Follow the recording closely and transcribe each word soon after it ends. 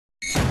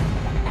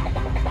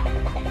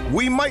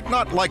We might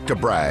not like to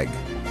brag,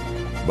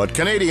 but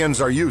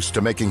Canadians are used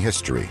to making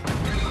history.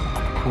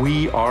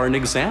 We are an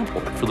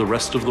example for the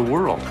rest of the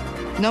world.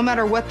 No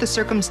matter what the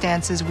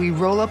circumstances, we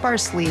roll up our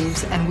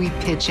sleeves and we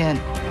pitch in.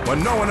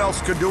 When no one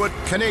else could do it,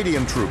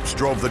 Canadian troops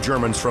drove the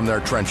Germans from their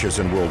trenches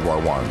in World War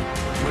I.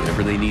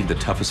 Whenever they need the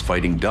toughest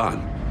fighting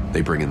done,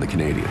 they bring in the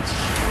Canadians.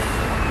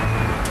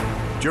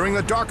 During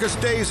the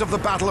darkest days of the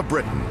Battle of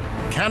Britain,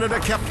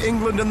 Canada kept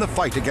England in the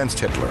fight against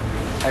Hitler.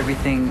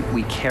 Everything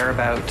we care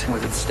about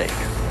was at stake.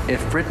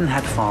 If Britain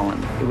had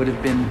fallen, it would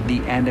have been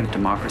the end of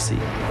democracy.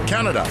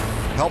 Canada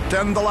helped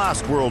end the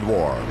last World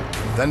War,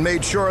 then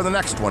made sure the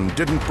next one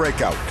didn't break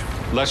out.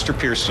 Lester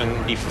Pearson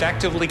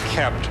effectively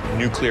kept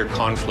nuclear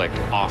conflict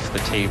off the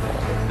table.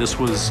 This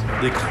was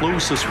the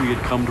closest we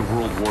had come to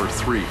World War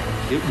III.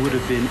 It would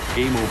have been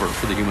game over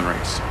for the human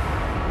race.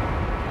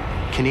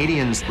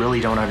 Canadians really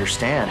don't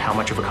understand how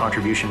much of a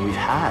contribution we've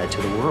had to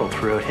the world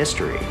throughout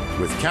history.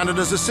 With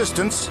Canada's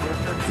assistance,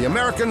 the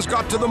Americans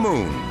got to the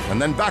moon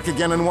and then back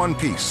again in one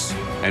piece.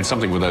 And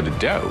something without a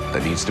doubt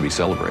that needs to be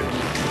celebrated.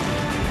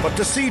 But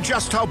to see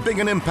just how big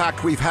an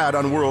impact we've had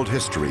on world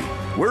history,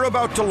 we're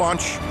about to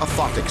launch a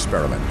thought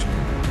experiment.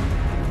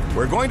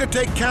 We're going to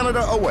take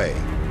Canada away.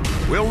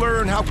 We'll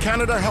learn how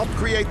Canada helped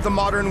create the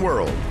modern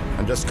world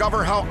and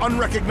discover how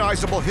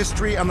unrecognizable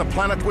history and the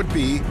planet would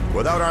be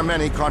without our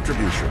many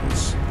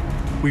contributions.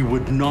 We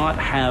would not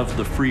have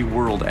the free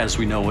world as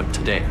we know it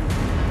today.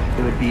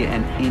 It would be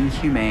an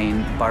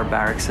inhumane,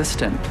 barbaric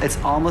system. It's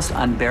almost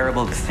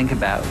unbearable to think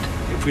about.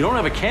 If we don't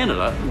have a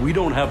Canada, we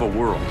don't have a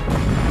world.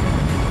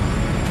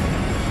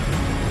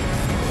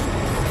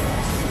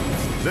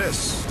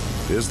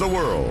 This is the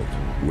world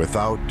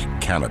without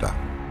Canada.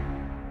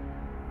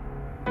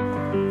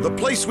 The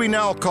place we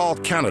now call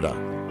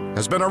Canada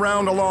has been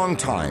around a long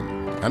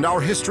time, and our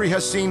history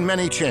has seen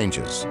many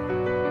changes.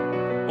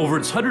 Over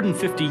its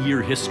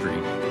 150-year history,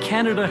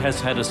 Canada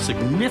has had a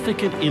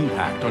significant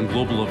impact on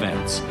global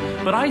events.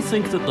 But I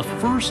think that the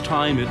first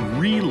time it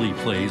really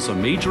plays a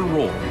major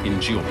role in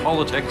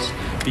geopolitics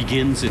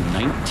begins in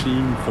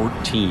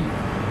 1914.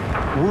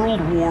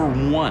 World War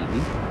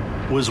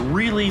I was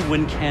really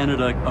when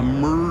Canada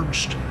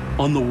emerged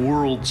on the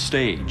world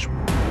stage.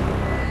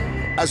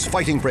 As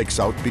fighting breaks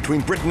out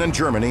between Britain and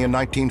Germany in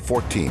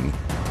 1914,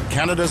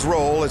 Canada's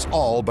role is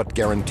all but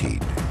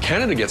guaranteed.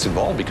 Canada gets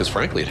involved because,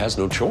 frankly, it has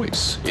no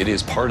choice. It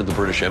is part of the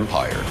British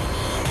Empire.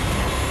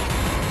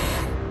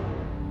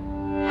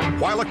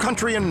 While a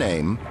country in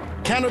name,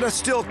 Canada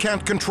still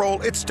can't control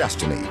its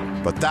destiny,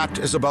 but that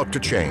is about to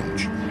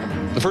change.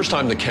 The first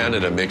time that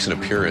Canada makes an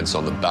appearance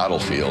on the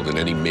battlefield in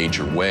any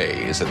major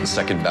way is at the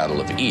Second Battle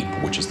of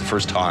Ypres, which is the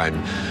first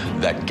time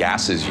that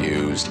gas is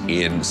used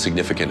in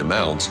significant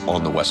amounts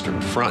on the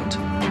Western Front.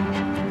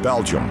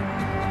 Belgium,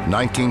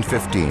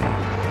 1915.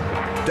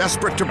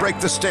 Desperate to break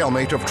the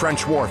stalemate of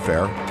trench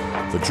warfare,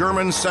 the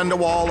Germans send a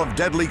wall of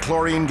deadly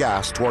chlorine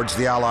gas towards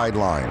the Allied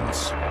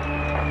lines.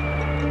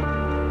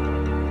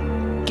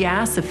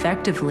 Gas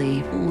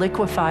effectively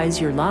liquefies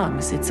your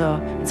lungs. It's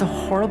a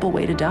horrible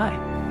way to die.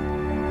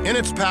 In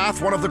its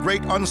path, one of the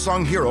great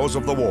unsung heroes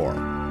of the war.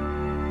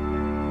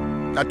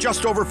 At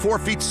just over 4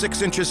 feet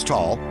 6 inches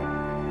tall,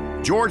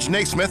 George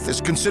Naismith is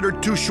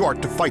considered too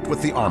short to fight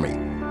with the army.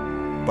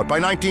 But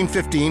by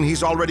 1915,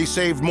 he's already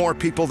saved more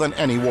people than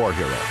any war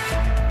hero.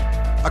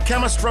 A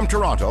chemist from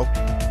Toronto,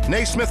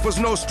 Naismith was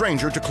no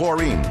stranger to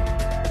chlorine.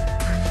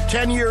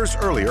 10 years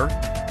earlier,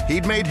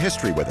 he'd made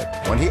history with it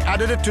when he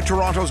added it to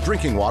Toronto's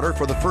drinking water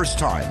for the first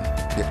time.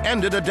 It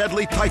ended a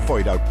deadly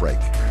typhoid outbreak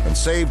and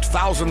saved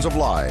thousands of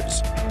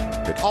lives.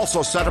 It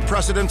also set a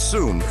precedent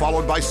soon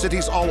followed by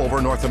cities all over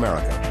North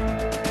America.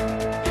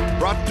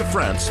 Brought to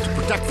France to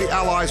protect the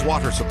Allies'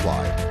 water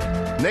supply,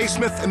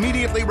 Naismith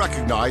immediately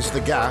recognized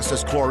the gas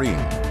as chlorine.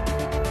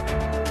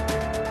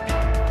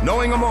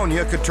 Knowing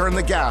ammonia could turn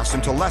the gas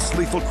into less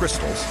lethal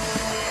crystals,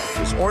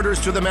 his orders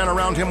to the men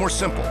around him were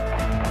simple.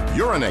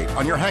 Urinate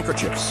on your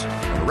handkerchiefs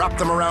and wrap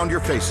them around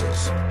your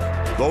faces.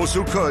 Those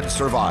who could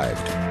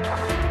survived.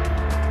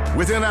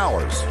 Within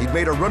hours, he'd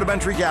made a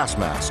rudimentary gas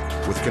mask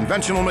with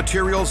conventional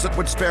materials that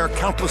would spare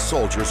countless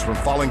soldiers from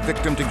falling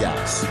victim to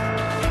gas.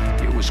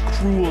 It was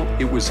cruel,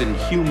 it was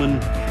inhuman,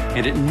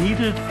 and it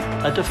needed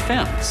a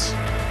defense.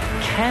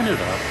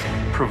 Canada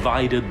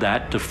provided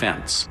that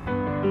defense.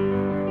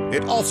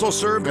 It also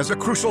served as a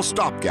crucial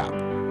stopgap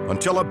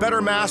until a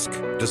better mask,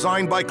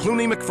 designed by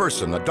Clooney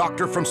McPherson, a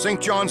doctor from St.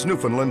 John's,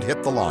 Newfoundland,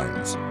 hit the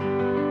lines.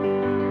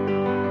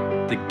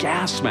 The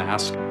gas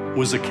mask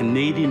was a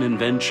Canadian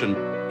invention,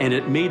 and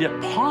it made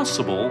it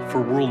possible for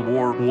World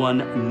War I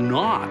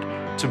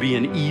not to be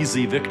an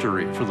easy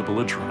victory for the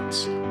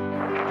belligerents.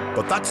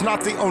 But that's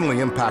not the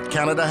only impact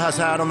Canada has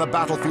had on the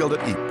battlefield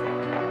at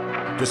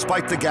Ypres.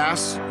 Despite the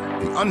gas,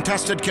 the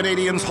untested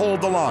Canadians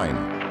hold the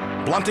line,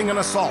 blunting an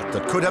assault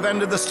that could have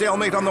ended the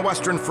stalemate on the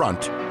Western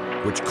Front,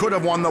 which could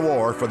have won the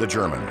war for the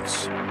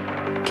Germans.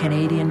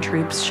 Canadian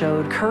troops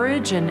showed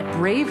courage and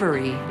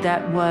bravery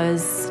that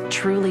was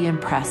truly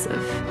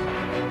impressive.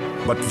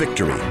 But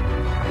victory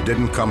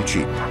didn't come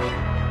cheap.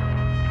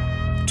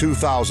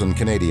 2,000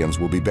 Canadians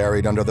will be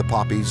buried under the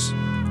poppies,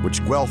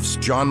 which Guelph's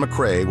John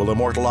McCrae will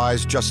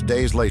immortalize just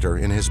days later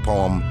in his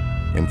poem,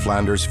 In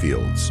Flanders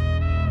Fields.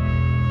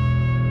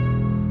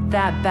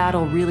 That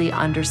battle really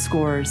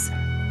underscores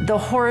the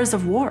horrors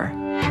of war.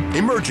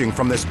 Emerging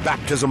from this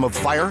baptism of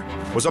fire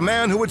was a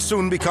man who would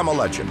soon become a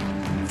legend,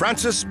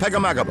 Francis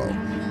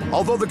Pegamagabo.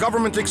 Although the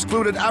government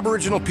excluded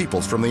Aboriginal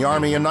peoples from the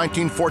army in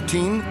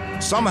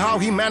 1914, somehow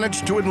he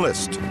managed to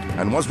enlist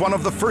and was one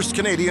of the first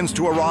Canadians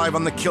to arrive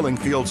on the killing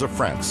fields of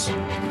France.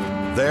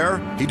 There,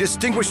 he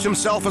distinguished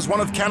himself as one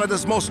of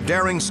Canada's most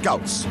daring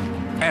scouts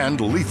and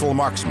lethal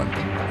marksmen.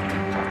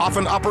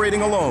 Often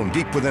operating alone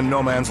deep within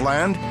no man's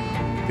land,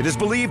 it is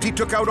believed he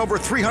took out over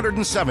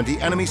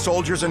 370 enemy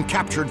soldiers and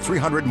captured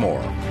 300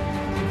 more.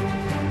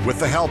 With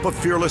the help of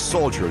fearless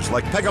soldiers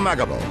like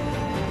Pegamagabo,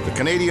 the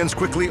Canadians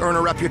quickly earn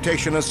a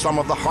reputation as some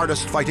of the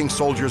hardest fighting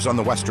soldiers on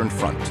the Western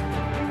Front.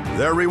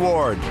 Their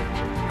reward,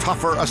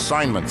 tougher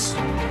assignments.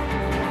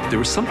 There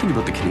was something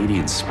about the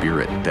Canadian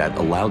spirit that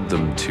allowed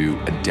them to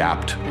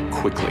adapt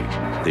quickly.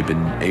 They've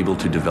been able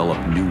to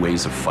develop new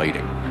ways of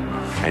fighting,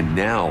 and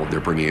now they're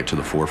bringing it to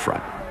the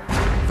forefront.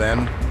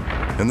 Then,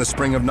 in the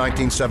spring of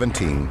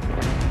 1917,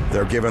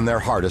 they're given their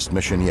hardest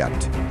mission yet,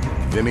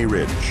 Vimy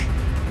Ridge.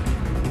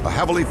 A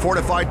heavily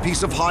fortified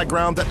piece of high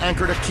ground that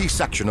anchored a key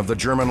section of the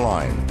German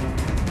line.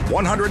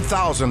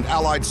 100,000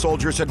 Allied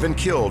soldiers had been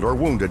killed or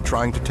wounded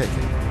trying to take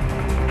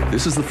it.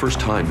 This is the first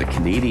time that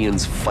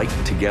Canadians fight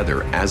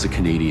together as a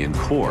Canadian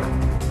Corps.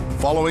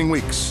 Following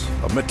weeks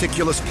of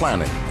meticulous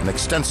planning and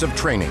extensive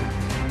training,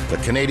 the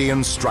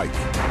Canadians strike.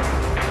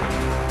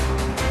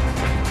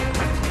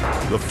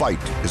 The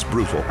fight is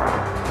brutal.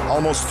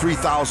 Almost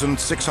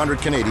 3,600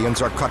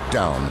 Canadians are cut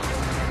down.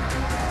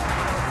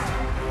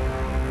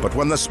 But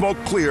when the smoke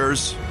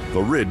clears,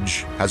 the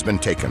ridge has been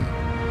taken.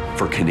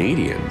 For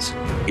Canadians,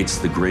 it's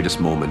the greatest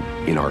moment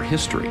in our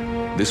history.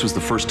 This was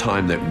the first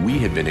time that we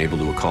had been able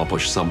to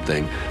accomplish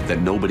something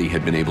that nobody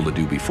had been able to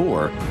do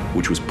before,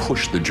 which was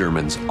push the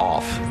Germans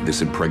off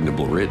this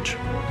impregnable ridge.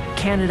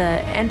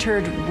 Canada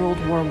entered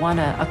World War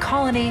I a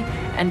colony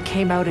and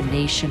came out a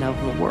nation of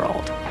the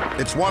world.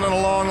 It's one in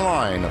a long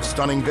line of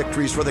stunning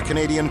victories for the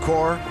Canadian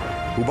Corps,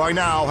 who by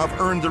now have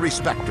earned the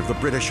respect of the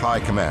British High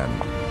Command.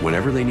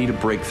 Whenever they need a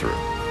breakthrough,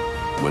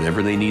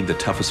 whenever they need the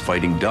toughest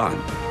fighting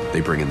done,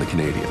 they bring in the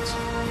Canadians.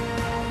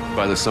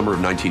 By the summer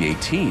of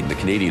 1918, the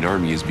Canadian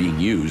Army is being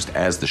used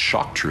as the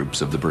shock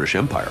troops of the British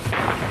Empire.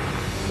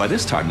 By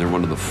this time, they're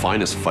one of the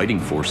finest fighting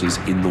forces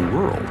in the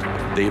world.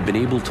 They have been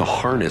able to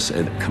harness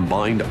a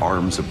combined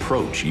arms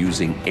approach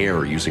using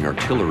air, using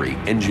artillery,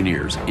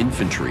 engineers,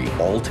 infantry,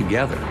 all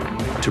together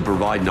to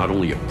provide not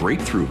only a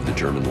breakthrough of the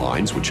German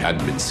lines, which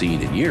hadn't been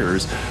seen in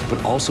years,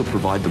 but also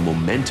provide the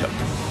momentum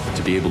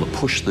to be able to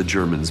push the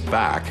Germans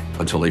back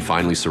until they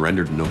finally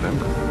surrendered in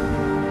November.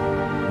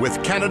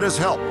 With Canada's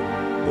help,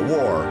 the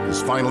war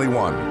is finally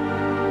won.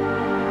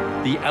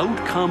 The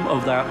outcome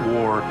of that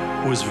war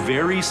was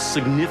very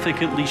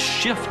significantly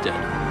shifted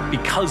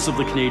because of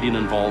the Canadian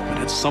involvement.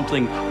 It's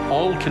something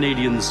all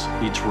Canadians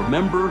need to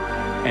remember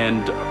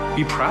and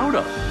be proud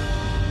of.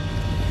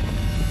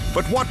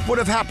 But what would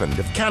have happened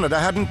if Canada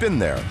hadn't been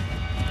there?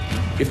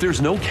 If there's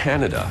no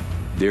Canada,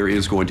 there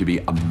is going to be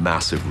a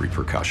massive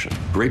repercussion.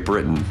 Great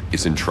Britain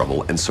is in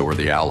trouble, and so are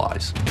the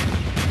Allies.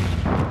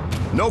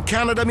 No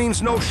Canada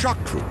means no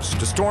shock troops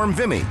to storm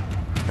Vimy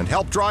and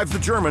help drive the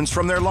Germans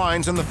from their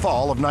lines in the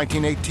fall of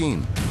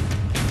 1918.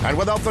 And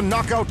without the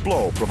knockout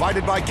blow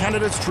provided by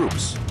Canada's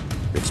troops,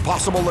 it's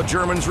possible the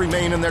Germans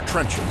remain in their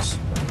trenches,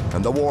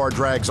 and the war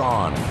drags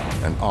on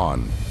and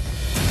on.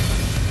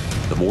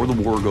 The more the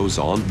war goes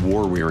on,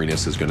 war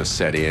weariness is going to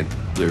set in.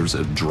 There's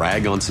a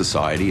drag on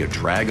society, a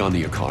drag on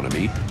the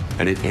economy,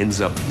 and it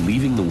ends up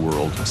leaving the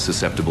world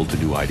susceptible to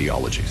new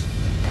ideologies.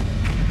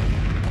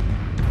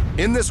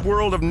 In this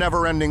world of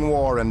never-ending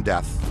war and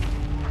death,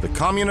 the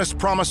communist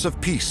promise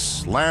of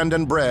peace, land,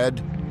 and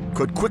bread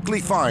could quickly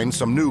find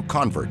some new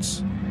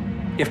converts.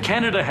 If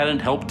Canada hadn't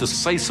helped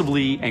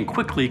decisively and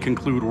quickly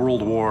conclude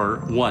World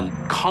War I,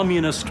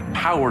 communist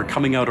power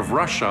coming out of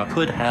Russia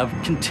could have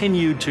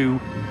continued to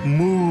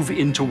move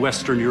into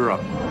Western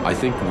Europe. I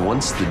think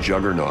once the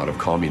juggernaut of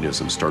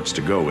communism starts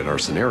to go in our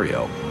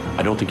scenario,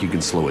 I don't think you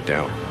can slow it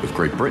down. If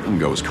Great Britain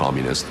goes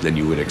communist, then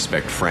you would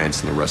expect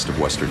France and the rest of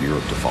Western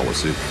Europe to follow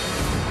suit.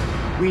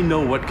 We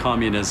know what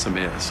communism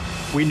is.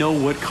 We know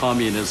what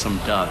communism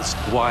does,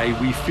 why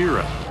we fear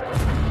it.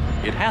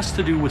 It has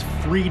to do with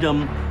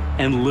freedom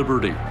and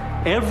liberty.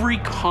 Every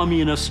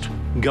communist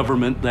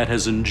government that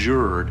has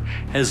endured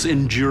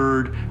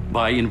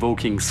by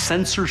invoking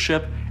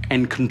censorship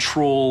and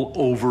control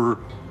over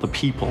the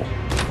people.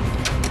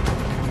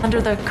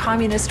 Under the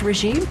communist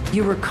regime,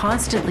 you were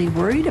constantly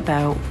worried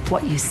about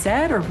what you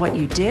said or what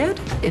you did.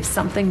 If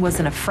something was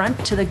an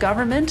affront to the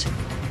government,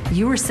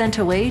 you were sent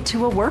away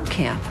to a work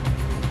camp.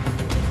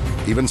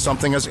 Even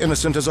something as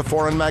innocent as a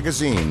foreign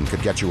magazine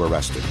could get you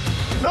arrested.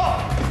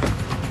 No!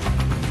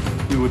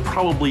 We would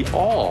probably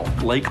all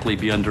likely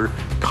be under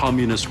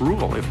communist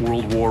rule if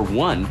World War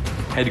I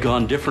had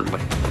gone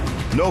differently.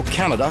 No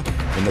Canada,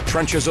 in the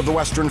trenches of the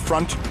Western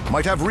Front,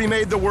 might have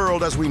remade the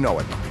world as we know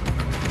it.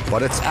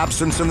 But its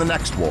absence in the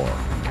next war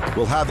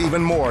will have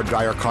even more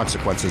dire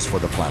consequences for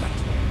the planet.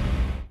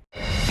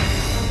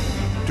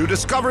 To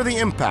discover the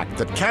impact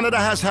that Canada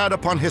has had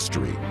upon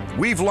history,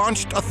 we've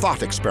launched a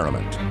thought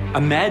experiment.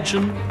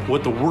 Imagine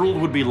what the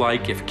world would be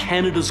like if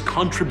Canada's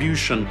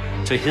contribution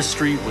to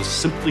history was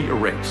simply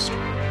erased.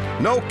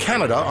 No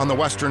Canada on the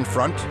Western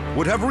Front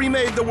would have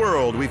remade the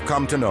world we've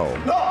come to know.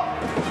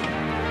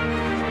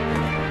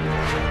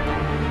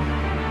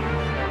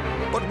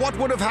 But what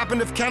would have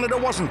happened if Canada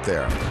wasn't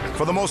there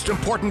for the most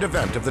important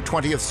event of the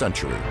 20th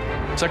century?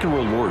 Second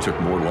World War took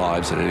more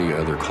lives than any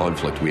other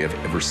conflict we have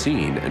ever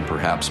seen, and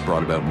perhaps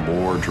brought about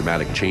more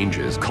dramatic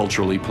changes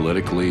culturally,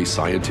 politically,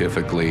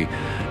 scientifically,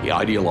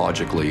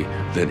 ideologically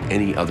than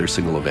any other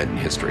single event in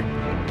history.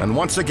 And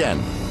once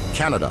again,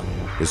 Canada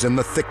is in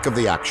the thick of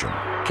the action.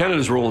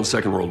 Canada's role in the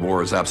Second World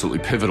War is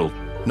absolutely pivotal.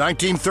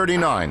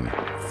 1939,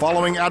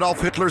 following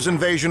Adolf Hitler's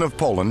invasion of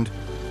Poland,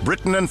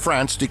 Britain and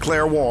France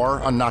declare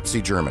war on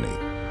Nazi Germany.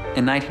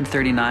 In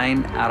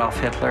 1939, Adolf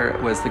Hitler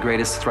was the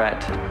greatest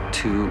threat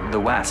to the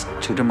West,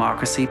 to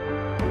democracy.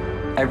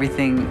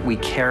 Everything we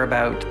care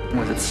about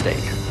was at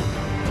stake.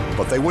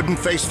 But they wouldn't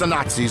face the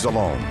Nazis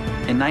alone.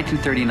 In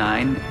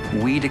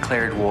 1939, we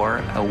declared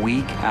war a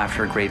week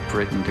after Great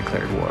Britain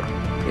declared war.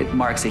 It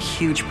marks a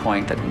huge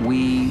point that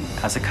we,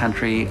 as a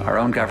country, our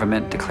own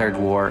government, declared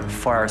war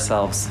for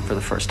ourselves for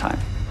the first time.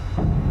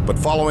 But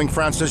following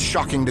France's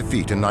shocking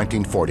defeat in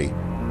 1940,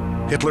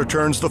 Hitler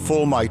turns the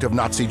full might of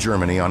Nazi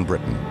Germany on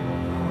Britain.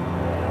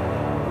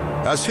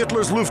 As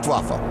Hitler's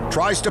Luftwaffe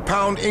tries to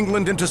pound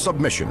England into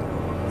submission,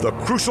 the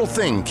crucial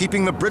thing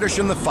keeping the British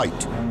in the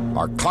fight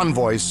are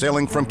convoys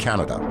sailing from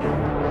Canada.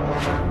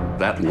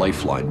 That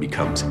lifeline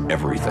becomes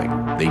everything.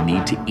 They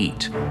need to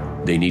eat.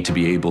 They need to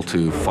be able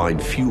to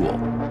find fuel.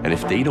 And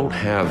if they don't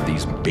have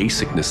these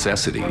basic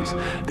necessities,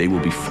 they will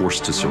be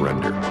forced to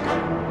surrender.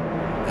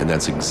 And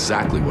that's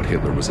exactly what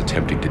Hitler was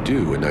attempting to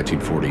do in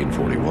 1940 and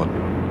 41.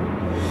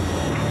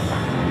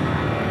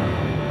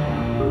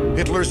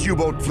 Hitler's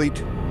U-boat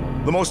fleet,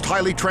 the most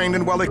highly trained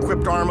and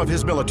well-equipped arm of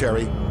his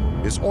military,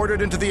 is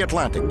ordered into the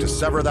Atlantic to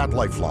sever that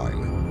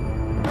lifeline.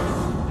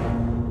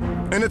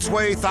 In its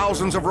way,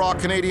 thousands of raw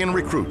Canadian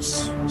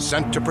recruits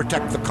sent to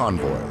protect the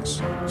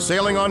convoys.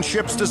 Sailing on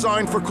ships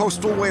designed for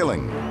coastal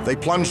whaling, they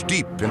plunge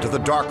deep into the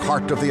dark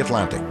heart of the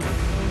Atlantic.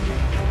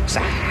 It's a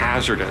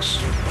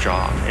hazardous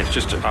job. It's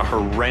just a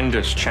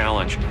horrendous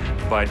challenge.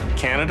 But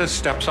Canada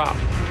steps up.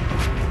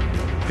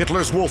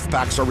 Hitler's wolf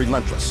packs are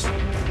relentless.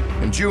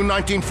 In June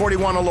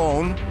 1941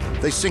 alone,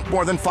 they sink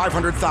more than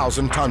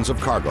 500,000 tons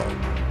of cargo.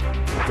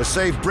 To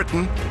save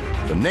Britain,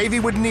 the Navy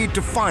would need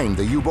to find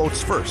the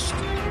U-boats first.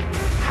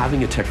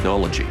 Having a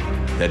technology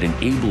that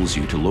enables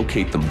you to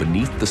locate them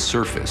beneath the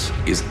surface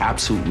is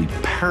absolutely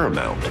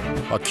paramount.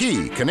 A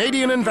key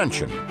Canadian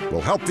invention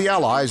will help the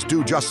Allies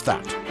do just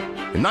that.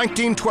 In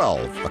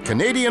 1912, a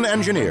Canadian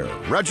engineer,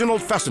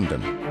 Reginald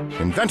Fessenden,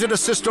 invented a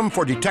system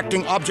for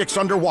detecting objects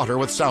underwater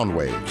with sound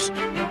waves.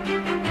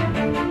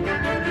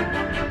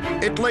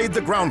 It laid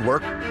the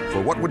groundwork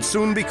for what would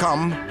soon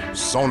become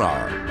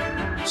sonar.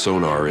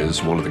 Sonar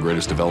is one of the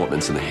greatest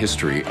developments in the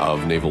history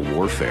of naval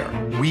warfare.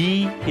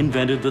 We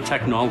invented the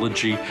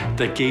technology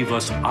that gave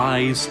us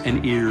eyes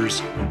and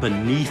ears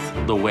beneath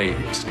the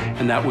waves,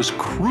 and that was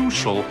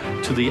crucial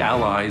to the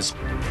Allies.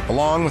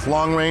 Along with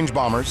long-range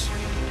bombers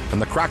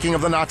and the cracking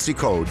of the Nazi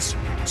codes,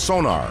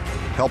 sonar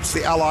helps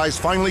the Allies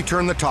finally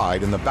turn the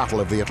tide in the Battle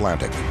of the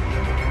Atlantic.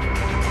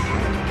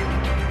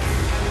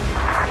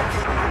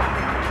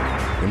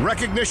 In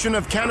recognition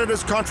of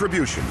Canada's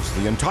contributions,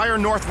 the entire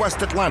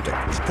Northwest Atlantic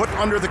was put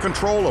under the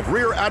control of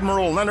Rear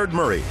Admiral Leonard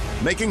Murray,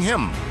 making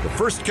him the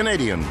first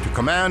Canadian to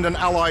command an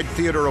Allied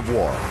theater of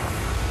war.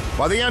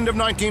 By the end of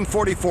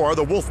 1944,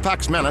 the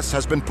Wolfpack's menace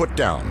has been put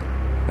down,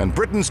 and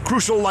Britain's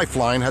crucial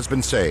lifeline has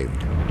been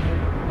saved.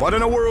 But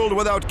in a world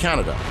without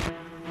Canada,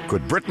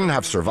 could Britain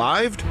have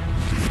survived?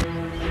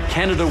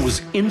 Canada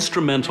was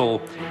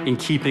instrumental in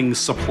keeping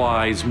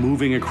supplies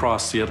moving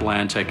across the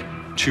Atlantic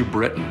to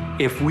Britain.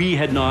 If we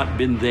had not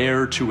been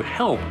there to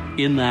help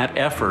in that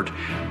effort,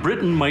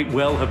 Britain might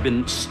well have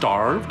been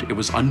starved. It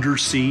was under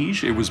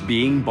siege. It was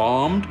being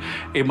bombed.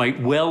 It might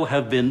well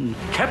have been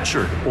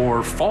captured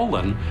or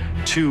fallen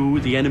to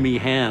the enemy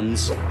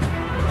hands.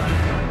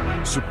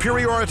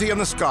 Superiority in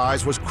the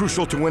skies was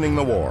crucial to winning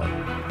the war.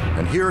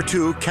 And here,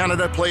 too,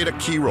 Canada played a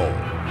key role.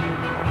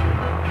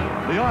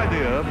 The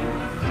idea: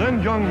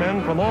 send young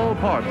men from all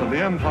parts of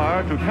the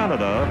Empire to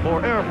Canada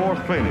for Air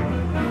Force training.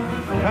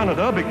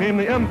 Canada became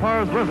the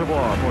Empire's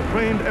reservoir for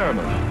trained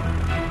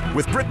airmen.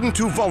 With Britain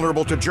too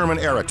vulnerable to German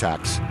air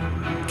attacks,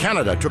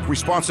 Canada took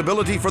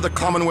responsibility for the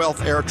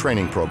Commonwealth Air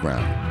Training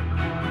Program.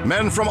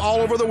 Men from all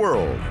over the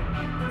world,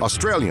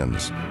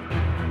 Australians,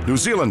 New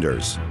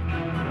Zealanders,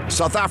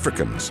 South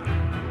Africans,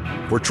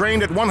 were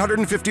trained at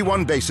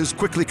 151 bases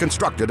quickly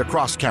constructed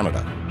across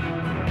Canada.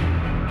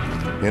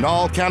 In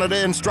all,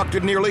 Canada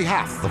instructed nearly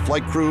half the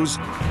flight crews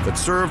that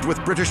served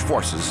with British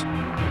forces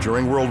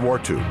during World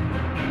War II.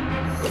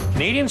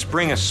 Canadians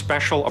bring a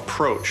special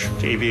approach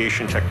to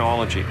aviation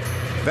technology.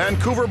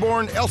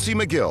 Vancouver-born Elsie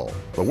McGill,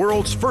 the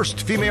world's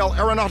first female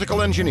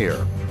aeronautical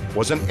engineer,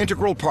 was an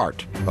integral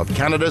part of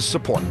Canada's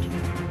support.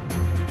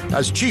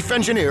 As chief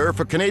engineer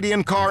for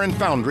Canadian Car and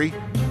Foundry,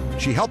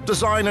 she helped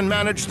design and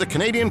manage the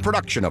Canadian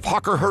production of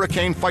Hawker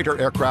Hurricane fighter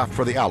aircraft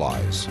for the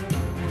Allies.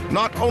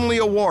 Not only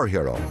a war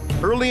hero,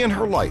 early in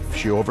her life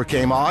she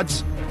overcame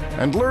odds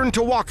and learned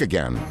to walk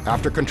again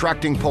after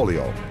contracting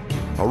polio.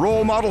 A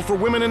role model for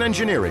women in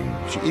engineering,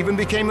 she even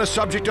became the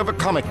subject of a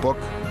comic book,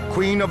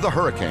 Queen of the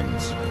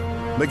Hurricanes.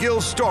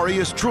 McGill's story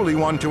is truly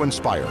one to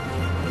inspire.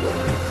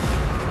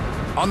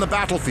 On the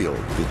battlefield,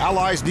 the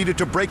Allies needed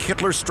to break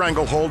Hitler's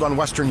stranglehold on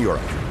Western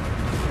Europe.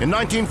 In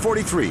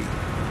 1943,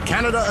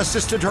 Canada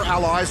assisted her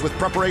allies with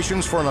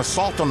preparations for an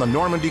assault on the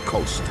Normandy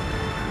coast.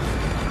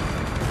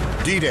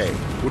 D-Day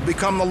would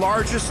become the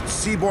largest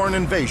seaborne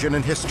invasion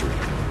in history,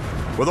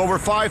 with over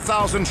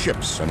 5,000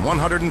 ships and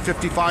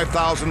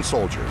 155,000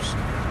 soldiers.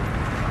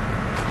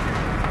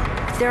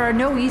 There are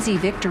no easy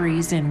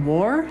victories in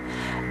war,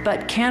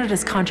 but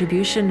Canada's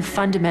contribution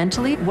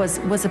fundamentally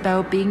was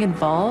about being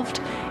involved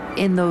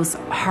in those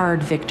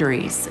hard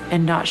victories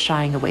and not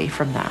shying away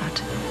from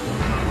that.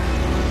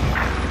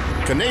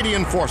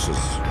 Canadian forces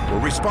were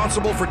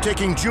responsible for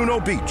taking Juno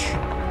Beach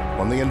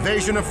when the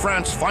invasion of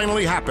France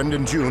finally happened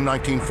in June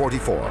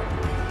 1944.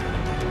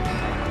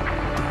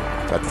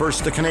 At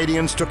first, the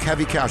Canadians took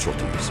heavy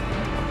casualties,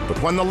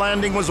 but when the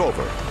landing was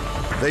over,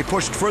 they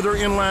pushed further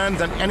inland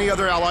than any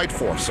other Allied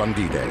force on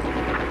D-Day.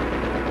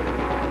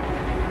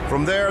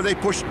 From there, they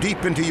pushed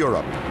deep into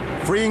Europe,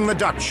 freeing the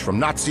Dutch from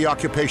Nazi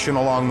occupation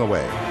along the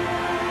way.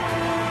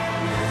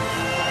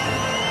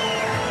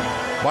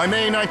 By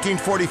May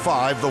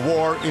 1945, the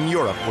war in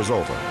Europe was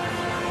over,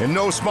 in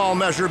no small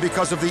measure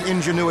because of the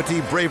ingenuity,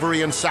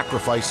 bravery, and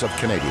sacrifice of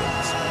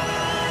Canadians.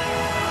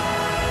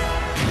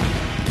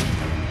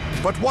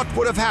 But what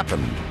would have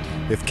happened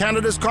if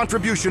Canada's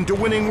contribution to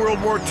winning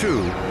World War II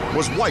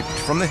was wiped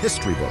from the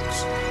history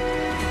books?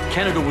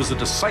 Canada was a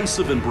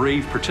decisive and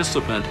brave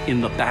participant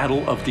in the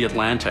Battle of the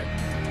Atlantic.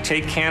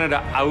 Take Canada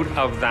out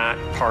of that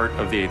part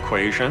of the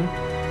equation,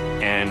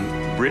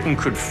 and Britain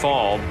could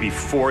fall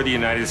before the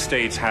United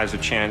States has a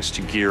chance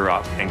to gear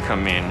up and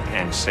come in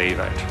and save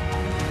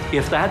it.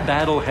 If that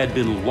battle had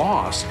been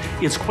lost,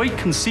 it's quite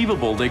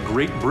conceivable that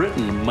Great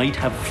Britain might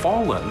have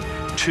fallen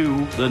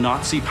to the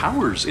Nazi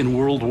powers in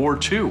World War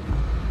II.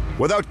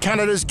 Without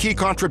Canada's key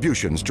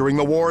contributions during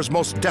the war's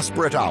most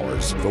desperate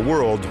hours, the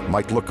world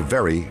might look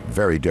very,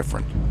 very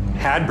different.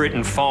 Had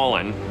Britain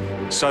fallen,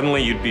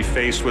 suddenly you'd be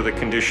faced with a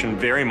condition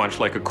very much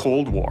like a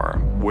Cold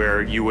War,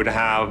 where you would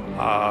have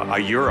a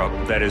Europe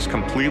that is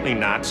completely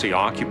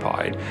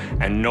Nazi-occupied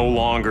and no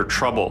longer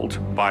troubled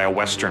by a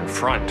Western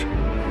front.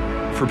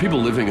 For people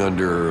living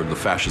under the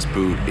fascist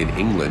boot in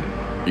England,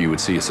 you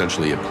would see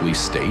essentially a police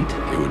state.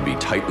 It would be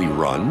tightly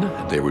run.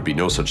 There would be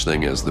no such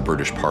thing as the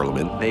British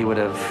Parliament. They would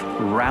have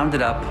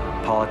rounded up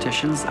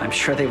politicians. I'm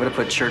sure they would have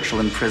put Churchill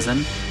in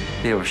prison.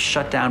 They would have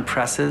shut down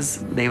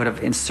presses. They would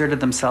have inserted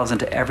themselves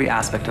into every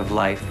aspect of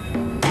life.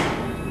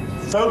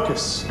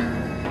 Focus.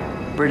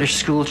 British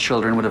school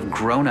children would have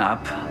grown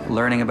up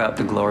learning about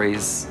the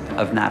glories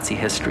of Nazi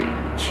history.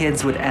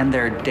 Kids would end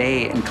their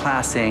day in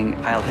class saying,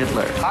 Heil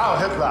Hitler. Heil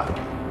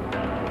Hitler.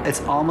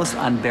 It's almost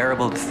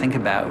unbearable to think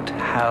about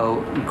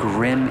how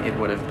grim it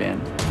would have been.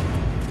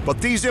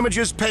 But these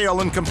images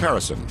pale in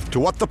comparison to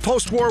what the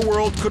post-war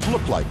world could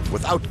look like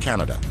without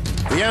Canada.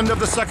 The end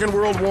of the Second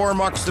World War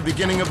marks the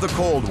beginning of the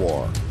Cold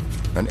War,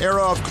 an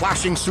era of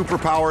clashing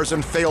superpowers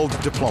and failed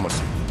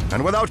diplomacy.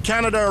 And without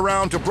Canada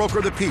around to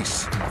broker the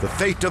peace, the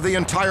fate of the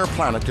entire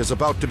planet is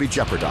about to be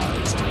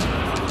jeopardized.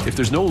 If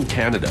there's no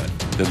Canada,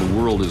 then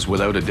the world is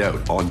without a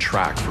doubt on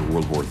track for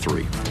World War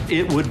III.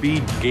 It would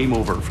be game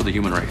over for the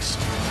human race.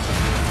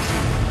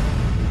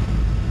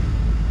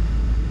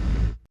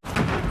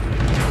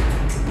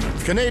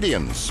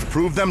 Canadians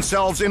proved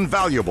themselves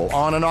invaluable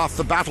on and off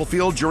the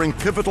battlefield during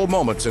pivotal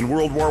moments in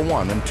World War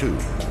I and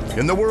II.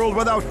 In the world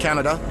without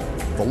Canada,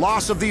 the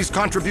loss of these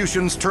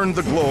contributions turned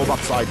the globe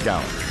upside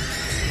down.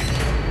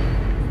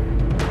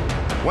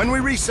 When we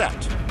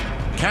reset,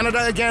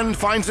 Canada again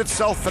finds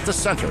itself at the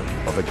center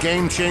of a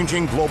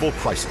game-changing global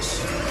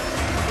crisis.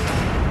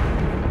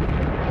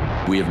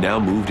 We have now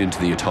moved into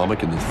the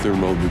atomic and the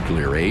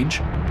thermonuclear age.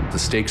 The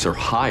stakes are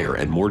higher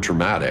and more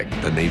dramatic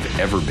than they've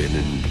ever been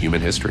in human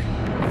history.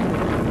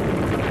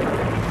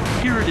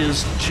 Here it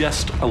is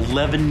just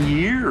 11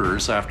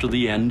 years after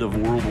the end of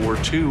World War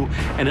II,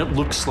 and it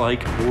looks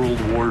like World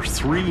War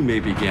III may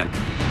begin.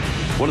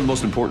 One of the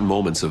most important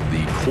moments of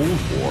the Cold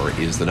War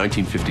is the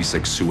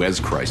 1956 Suez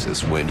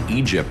Crisis, when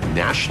Egypt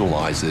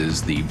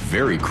nationalizes the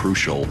very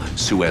crucial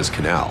Suez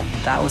Canal.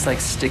 That was like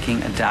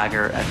sticking a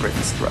dagger at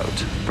Britain's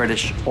throat.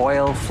 British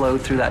oil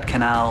flowed through that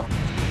canal.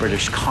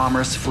 British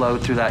commerce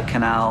flowed through that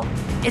canal.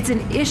 It's an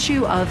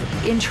issue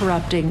of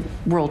interrupting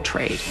world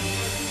trade.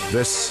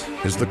 This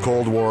is the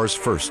Cold War's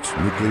first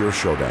nuclear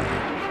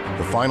showdown,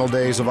 the final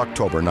days of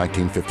October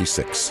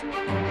 1956.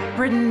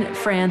 Britain,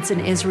 France,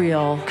 and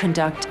Israel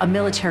conduct a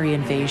military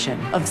invasion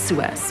of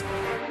Suez.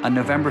 On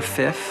November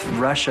 5th,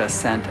 Russia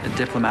sent a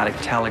diplomatic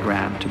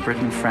telegram to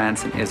Britain,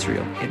 France, and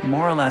Israel. It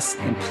more or less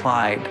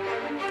implied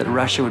that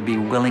Russia would be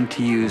willing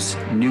to use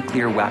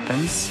nuclear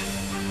weapons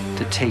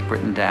to take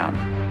Britain down.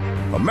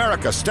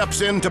 America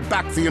steps in to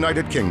back the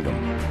United Kingdom.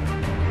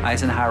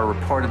 Eisenhower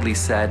reportedly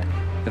said,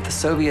 if the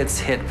Soviets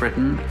hit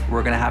Britain,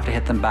 we're going to have to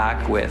hit them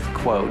back with,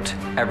 quote,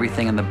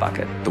 everything in the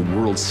bucket. The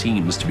world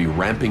seems to be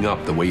ramping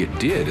up the way it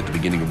did at the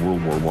beginning of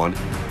World War I,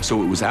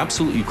 so it was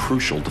absolutely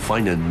crucial to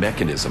find a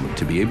mechanism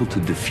to be able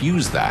to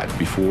diffuse that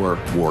before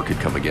war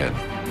could come again.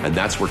 And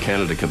that's where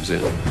Canada comes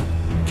in.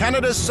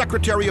 Canada's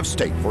Secretary of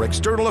State for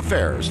External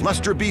Affairs,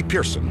 Lester B.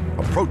 Pearson,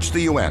 approached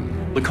the UN.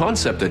 The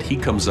concept that he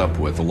comes up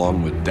with,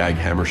 along with Dag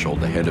Hammarskjöld,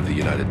 the head of the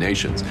United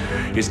Nations,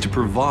 is to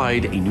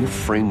provide a new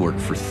framework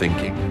for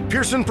thinking.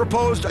 Pearson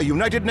proposed a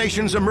United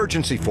Nations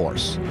emergency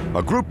force,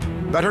 a group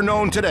better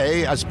known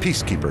today as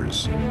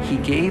peacekeepers. He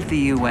gave the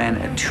UN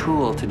a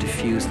tool to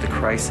defuse the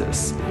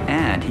crisis,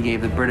 and he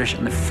gave the British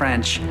and the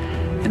French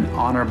an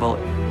honorable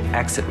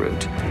exit route.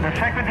 The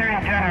Secretary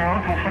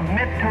General to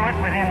submit to it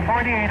within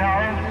 48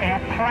 hours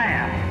a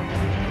plan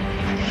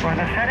for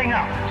the setting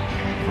up,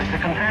 with the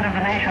consent of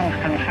the nations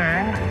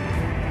concerned,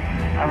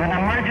 of an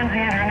emergency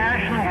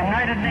international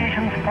United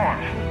Nations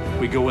force.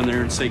 We go in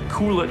there and say,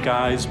 cool it,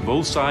 guys,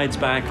 both sides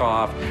back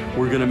off.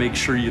 We're going to make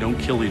sure you don't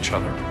kill each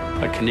other.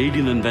 A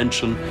Canadian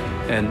invention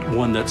and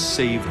one that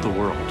saved the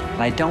world.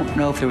 I don't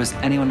know if there was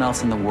anyone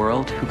else in the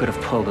world who could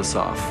have pulled this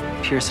off.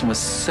 Pearson was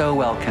so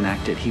well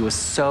connected. He was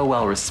so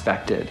well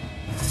respected.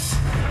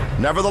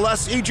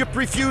 Nevertheless, Egypt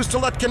refused to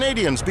let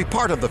Canadians be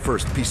part of the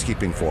first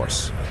peacekeeping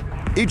force.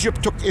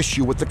 Egypt took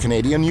issue with the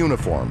Canadian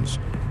uniforms,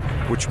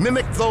 which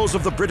mimicked those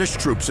of the British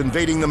troops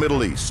invading the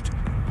Middle East.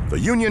 The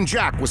Union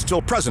Jack was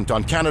still present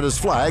on Canada's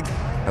flag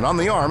and on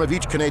the arm of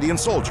each Canadian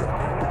soldier.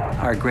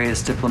 Our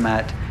greatest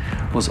diplomat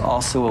was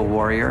also a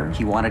warrior.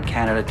 He wanted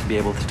Canada to be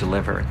able to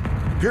deliver.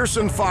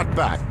 Pearson fought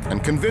back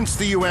and convinced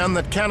the UN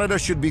that Canada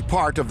should be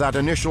part of that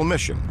initial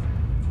mission,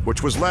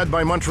 which was led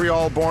by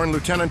Montreal-born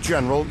Lieutenant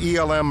General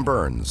E.L.M.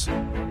 Burns.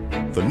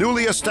 The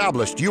newly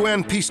established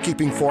UN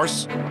peacekeeping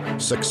force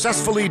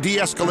successfully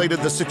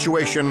de-escalated the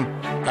situation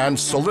and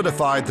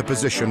solidified the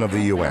position of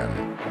the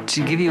UN.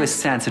 To give you a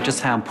sense of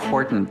just how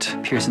important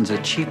Pearson's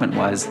achievement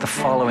was, the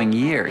following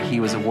year he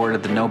was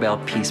awarded the Nobel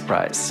Peace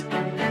Prize.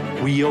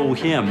 We owe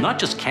him, not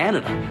just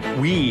Canada,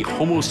 we,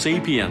 Homo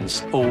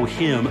sapiens, owe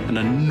him an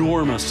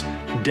enormous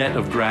debt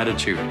of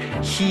gratitude.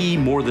 He,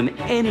 more than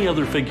any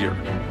other figure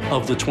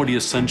of the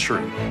 20th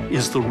century,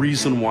 is the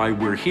reason why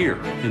we're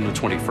here in the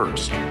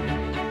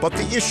 21st. But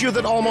the issue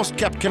that almost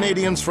kept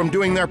Canadians from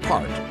doing their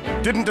part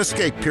didn't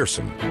escape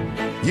Pearson.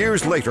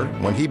 Years later,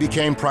 when he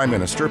became Prime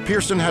Minister,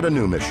 Pearson had a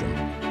new mission.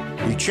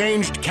 He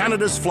changed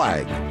Canada's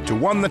flag to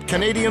one that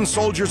Canadian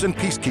soldiers and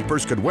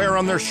peacekeepers could wear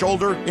on their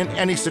shoulder in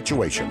any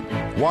situation.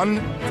 One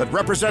that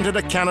represented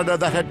a Canada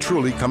that had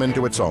truly come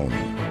into its own.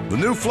 The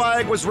new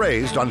flag was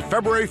raised on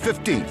February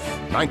 15th,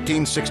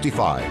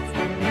 1965.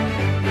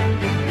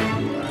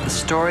 The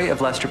story of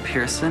Lester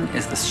Pearson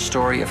is the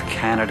story of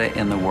Canada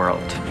in the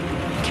world.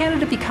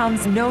 Canada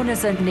becomes known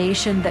as a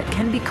nation that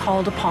can be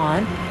called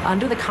upon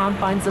under the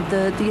confines of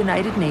the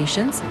United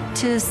Nations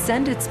to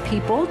send its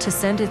people, to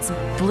send its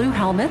blue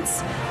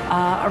helmets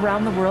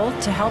around the world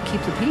to help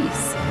keep the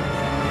peace.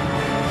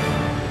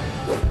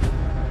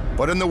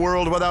 But in the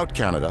world without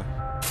Canada,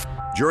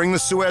 during the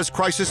Suez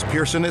Crisis,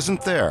 Pearson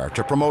isn't there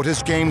to promote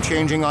his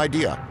game-changing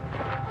idea.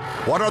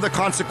 What are the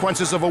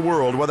consequences of a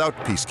world without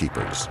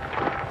peacekeepers?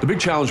 The big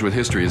challenge with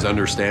history is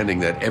understanding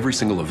that every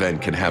single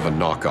event can have a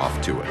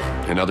knockoff to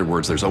it. In other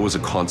words, there's always a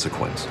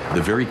consequence.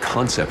 The very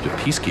concept of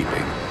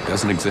peacekeeping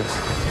doesn't exist.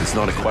 It's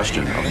not a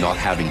question of not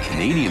having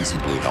Canadians in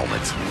blue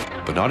helmets,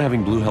 but not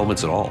having blue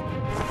helmets at all.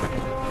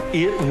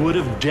 It would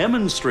have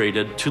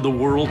demonstrated to the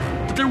world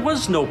that there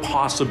was no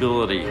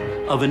possibility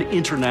of an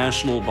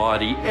international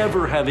body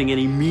ever having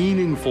any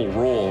meaningful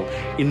role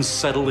in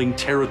settling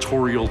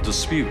territorial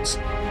disputes.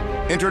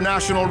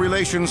 International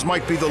relations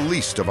might be the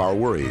least of our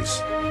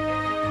worries.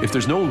 If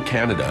there's no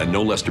Canada and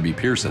no Lester B.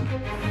 Pearson,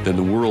 then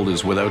the world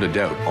is without a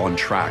doubt on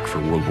track for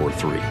World War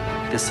III.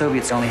 The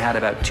Soviets only had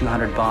about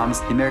 200 bombs.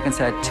 The Americans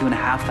had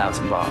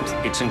 2,500 bombs.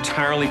 It's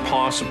entirely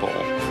possible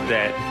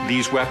that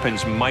these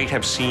weapons might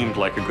have seemed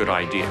like a good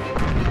idea.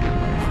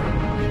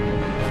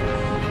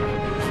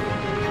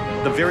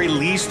 The very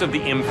least of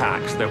the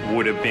impacts that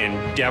would have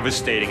been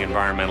devastating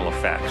environmental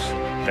effects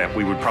that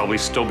we would probably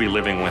still be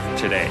living with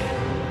today.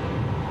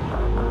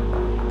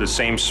 The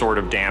same sort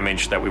of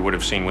damage that we would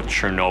have seen with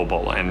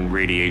Chernobyl and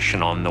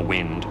radiation on the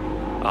wind,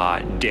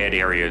 dead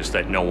areas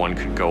that no one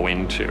could go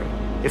into.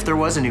 If there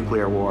was a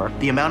nuclear war,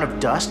 the amount of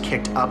dust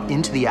kicked up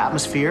into the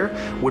atmosphere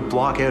would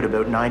block out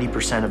about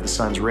 90% of the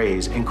sun's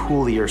rays and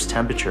cool the Earth's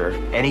temperature.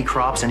 Any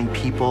crops, any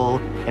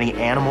people, any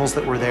animals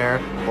that were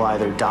there will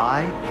either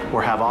die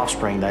or have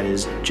offspring that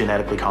is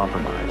genetically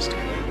compromised.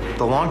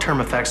 The long-term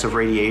effects of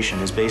radiation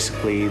is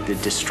basically the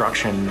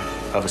destruction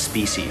of a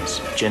species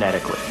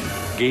genetically.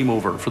 Game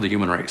over for the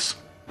human race.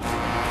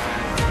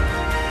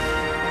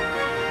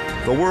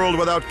 The world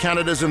without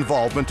Canada's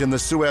involvement in the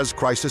Suez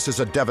Crisis is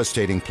a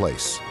devastating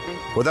place.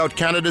 Without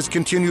Canada's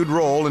continued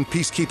role in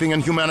peacekeeping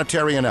and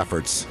humanitarian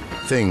efforts,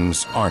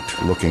 things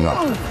aren't looking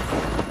up.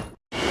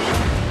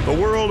 The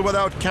world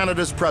without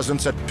Canada's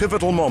presence at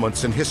pivotal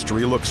moments in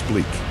history looks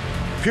bleak.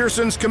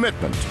 Pearson's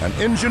commitment and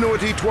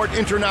ingenuity toward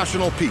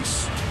international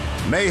peace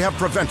may have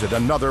prevented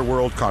another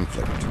world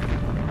conflict.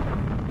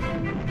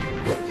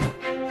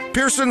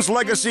 Pearson's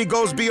legacy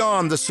goes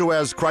beyond the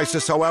Suez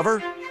Crisis,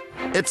 however.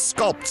 It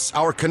sculpts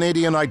our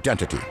Canadian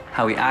identity.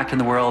 How we act in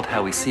the world,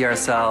 how we see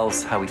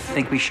ourselves, how we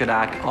think we should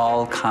act,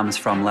 all comes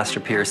from Lester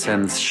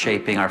Pearson's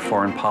shaping our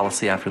foreign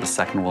policy after the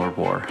Second World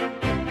War.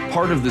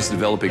 Part of this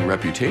developing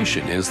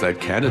reputation is that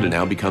Canada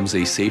now becomes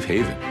a safe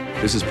haven.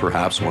 This is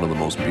perhaps one of the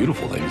most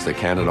beautiful things that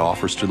Canada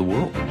offers to the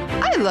world.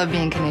 I love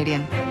being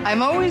Canadian.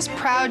 I'm always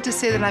proud to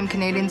say that I'm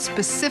Canadian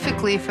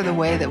specifically for the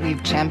way that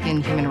we've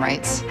championed human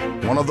rights.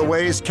 One of the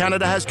ways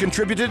Canada has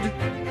contributed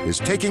is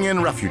taking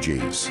in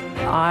refugees.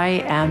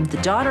 I am the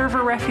daughter of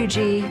a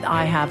refugee.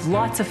 I have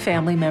lots of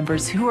family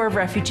members who are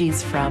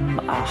refugees from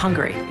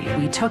Hungary.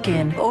 We took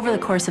in, over the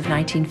course of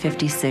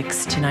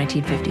 1956 to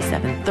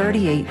 1957,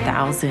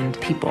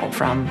 38,000 people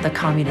from the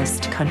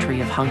communist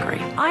country of Hungary.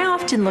 I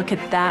often look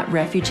at that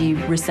refugee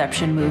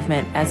reception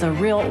movement as a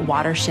real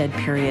watershed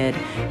period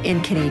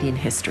in Canadian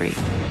history.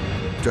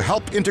 To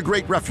help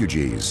integrate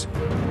refugees,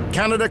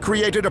 Canada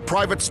created a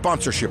private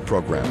sponsorship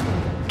program.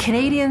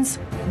 Canadians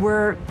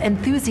were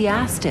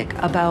enthusiastic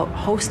about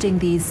hosting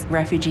these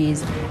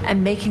refugees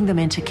and making them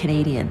into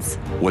Canadians.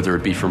 Whether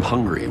it be from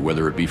Hungary,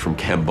 whether it be from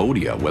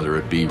Cambodia, whether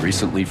it be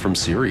recently from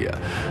Syria,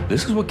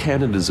 this is what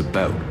Canada's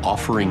about,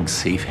 offering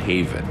safe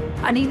haven.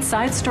 A neat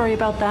side story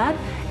about that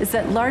is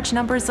that large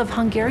numbers of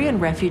Hungarian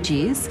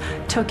refugees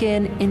took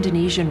in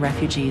Indonesian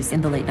refugees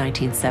in the late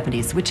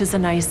 1970s, which is a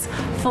nice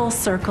full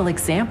circle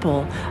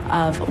example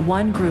of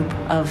one group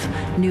of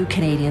new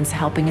Canadians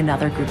helping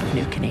another group of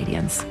new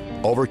Canadians.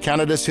 Over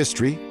Canada's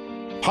history,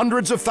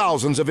 hundreds of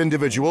thousands of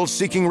individuals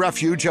seeking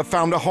refuge have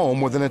found a home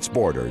within its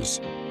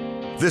borders.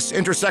 This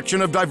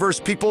intersection of diverse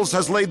peoples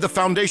has laid the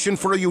foundation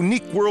for a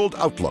unique world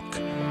outlook.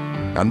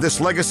 And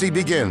this legacy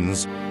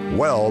begins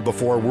well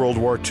before World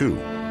War II.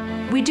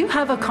 We do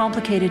have a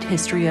complicated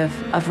history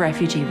of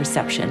refugee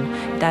reception.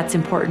 That's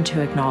important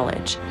to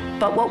acknowledge.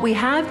 But what we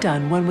have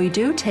done when we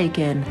do take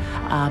in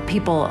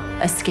people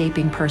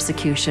escaping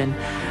persecution,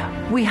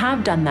 we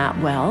have done that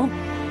well.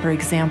 For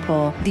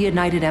example, the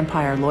United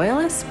Empire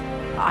Loyalists,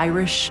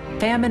 Irish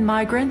famine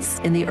migrants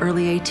in the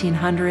early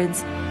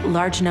 1800s,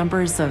 large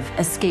numbers of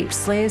escaped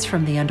slaves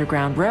from the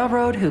Underground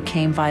Railroad who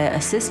came via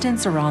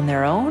assistance or on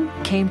their own,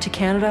 came to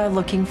Canada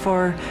looking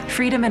for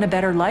freedom and a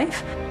better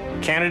life.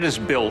 Canada's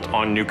built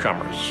on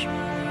newcomers,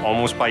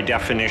 almost by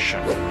definition.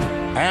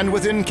 And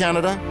within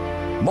Canada,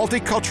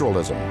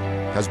 multiculturalism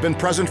has been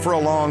present for a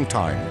long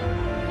time.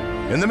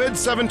 In the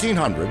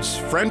mid-1700s,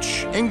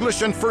 French,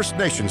 English, and First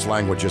Nations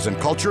languages and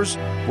cultures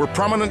were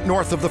prominent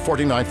north of the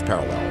 49th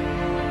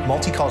parallel.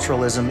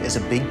 Multiculturalism is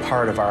a big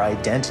part of our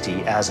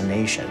identity as a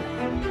nation.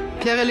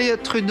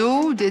 Pierre-Elliott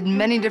Trudeau did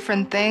many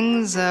different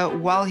things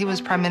while he was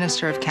Prime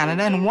Minister of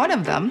Canada, and one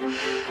of them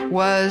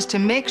was to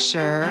make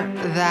sure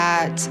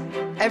that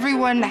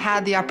everyone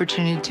had the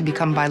opportunity to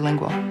become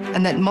bilingual,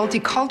 and that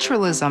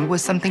multiculturalism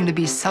was something to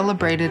be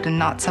celebrated and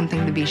not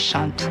something to be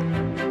shunned.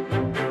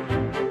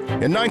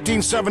 In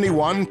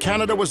 1971,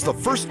 Canada was the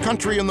first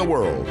country in the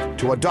world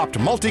to adopt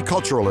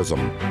multiculturalism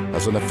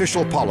as an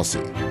official policy.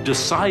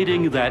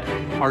 Deciding that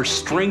our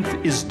strength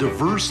is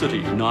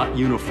diversity, not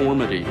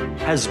uniformity,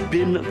 has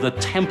been the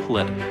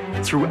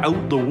template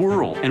throughout the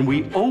world, and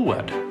we owe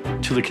it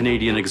to the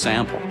Canadian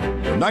example.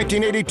 In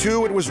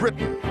 1982, it was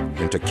written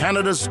into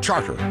Canada's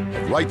Charter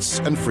of Rights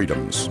and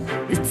Freedoms.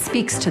 It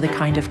speaks to the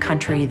kind of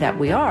country that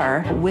we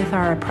are with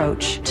our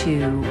approach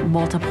to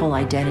multiple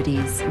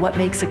identities. What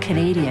makes a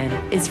Canadian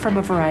is from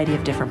a variety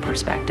of different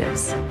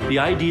perspectives. The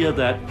idea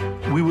that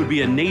we would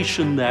be a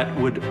nation that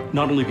would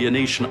not only be a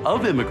nation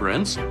of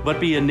immigrants,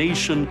 but be a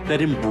nation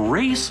that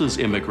embraces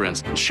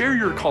immigrants. Share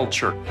your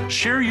culture,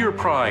 share your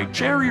pride,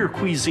 share your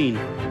cuisine.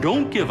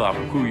 Don't give up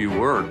who you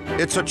were.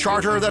 It's a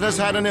charter that has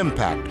had an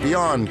impact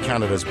beyond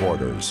Canada's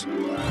borders.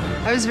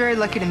 I was very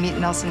lucky to meet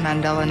Nelson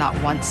Mandela not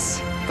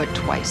once, but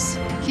twice.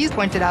 He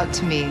pointed out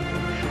to me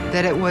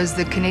that it was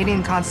the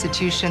Canadian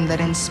Constitution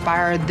that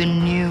inspired the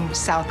new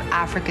South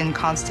African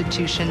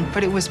Constitution,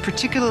 but it was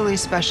particularly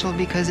special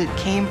because it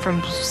came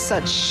from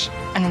such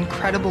an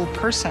incredible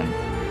person.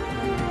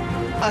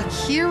 A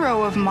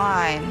hero of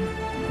mine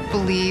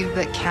believed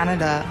that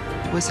Canada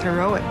was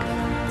heroic.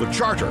 The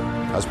Charter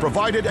has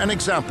provided an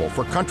example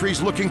for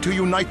countries looking to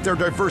unite their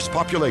diverse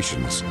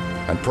populations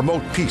and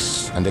promote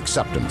peace and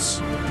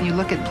acceptance. You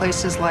look at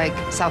places like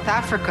South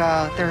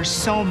Africa, there are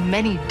so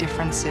many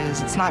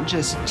differences. It's not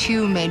just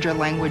 2 major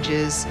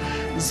languages.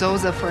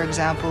 Xhosa, for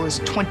example, is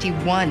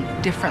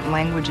 21 different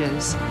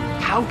languages.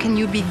 How can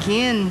you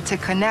begin to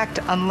connect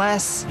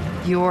unless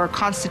your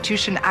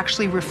constitution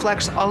actually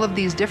reflects all of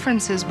these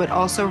differences, but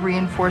also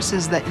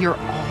reinforces that you're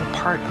all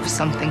part of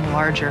something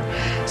larger.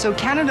 So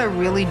Canada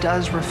really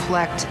does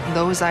reflect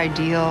those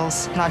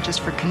ideals, not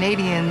just for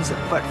Canadians,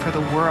 but for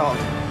the world.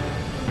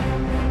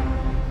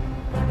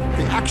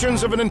 The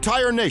actions of an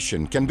entire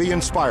nation can be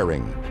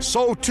inspiring.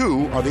 So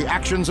too are the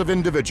actions of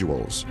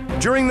individuals.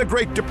 During the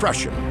Great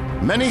Depression,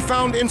 many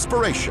found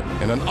inspiration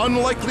in an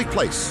unlikely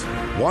place,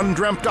 one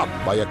dreamt up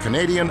by a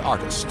Canadian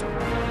artist.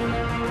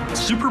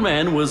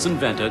 Superman was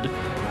invented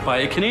by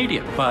a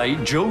Canadian, by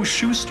Joe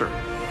Shuster,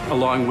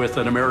 along with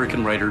an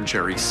American writer,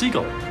 Jerry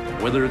Siegel.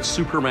 Whether it's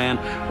Superman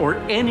or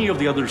any of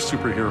the other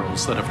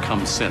superheroes that have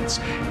come since.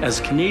 As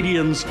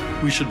Canadians,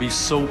 we should be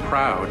so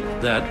proud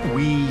that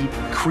we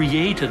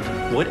created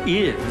what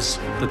is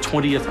the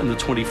 20th and the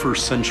 21st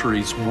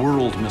century's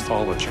world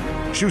mythology.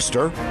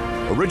 Shuster,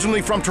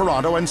 originally from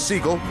Toronto, and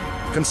Siegel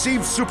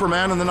conceived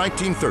Superman in the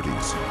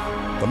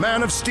 1930s. The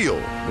Man of Steel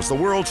was the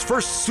world's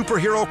first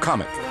superhero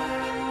comic.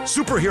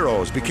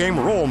 Superheroes became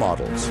role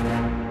models.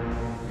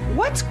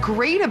 What's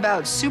great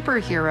about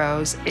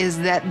superheroes is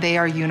that they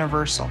are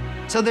universal.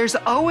 So there's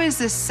always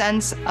this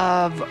sense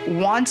of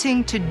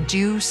wanting to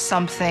do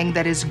something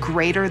that is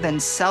greater than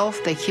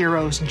self, the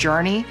hero's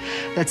journey,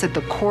 that's at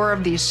the core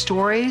of these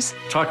stories.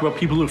 Talk about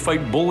people who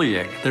fight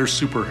bullying, they're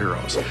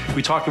superheroes.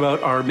 We talk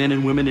about our men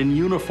and women in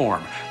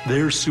uniform,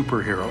 they're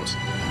superheroes.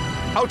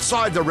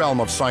 Outside the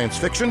realm of science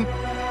fiction,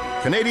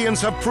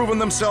 Canadians have proven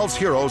themselves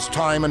heroes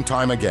time and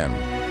time again.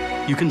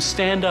 You can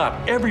stand up,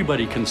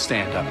 everybody can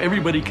stand up,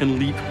 everybody can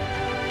leap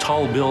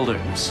tall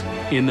buildings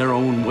in their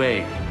own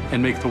way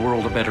and make the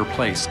world a better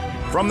place.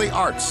 From the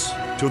arts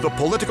to the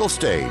political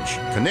stage,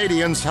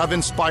 Canadians have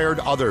inspired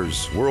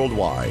others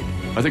worldwide.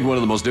 I think one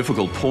of the most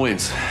difficult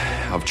points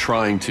of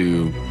trying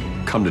to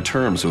come to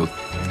terms with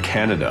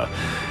Canada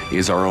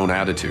is our own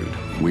attitude.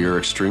 We are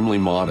extremely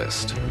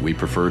modest. We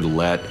prefer to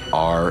let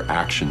our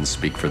actions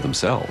speak for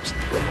themselves.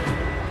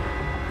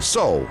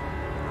 So,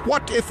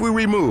 what if we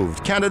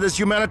removed Canada's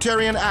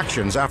humanitarian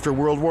actions after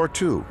World War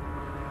II?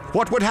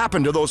 What would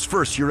happen to those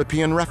first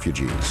European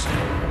refugees?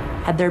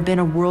 Had there been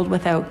a world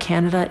without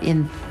Canada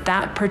in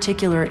that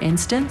particular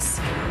instance,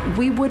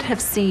 we would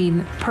have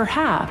seen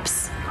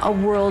perhaps a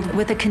world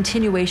with a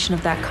continuation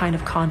of that kind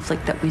of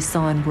conflict that we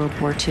saw in World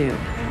War II.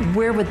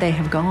 Where would they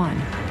have gone?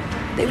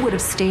 They would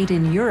have stayed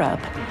in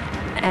Europe,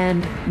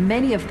 and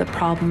many of the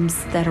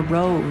problems that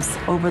arose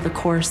over the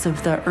course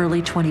of the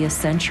early 20th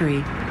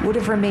century would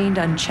have remained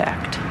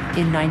unchecked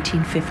in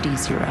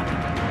 1950s Europe.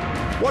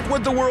 What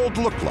would the world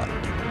look like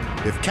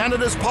if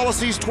Canada's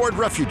policies toward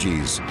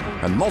refugees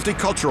and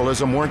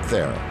multiculturalism weren't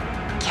there?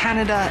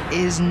 Canada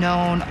is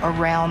known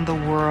around the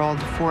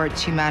world for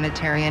its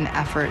humanitarian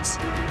efforts.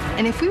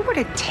 And if we were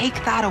to take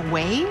that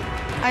away,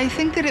 I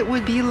think that it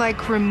would be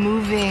like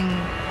removing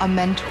a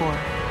mentor.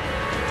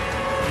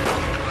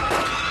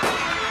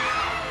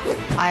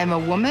 I am a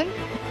woman.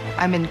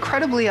 I'm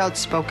incredibly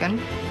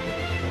outspoken.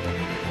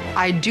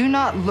 I do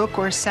not look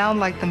or sound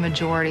like the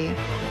majority.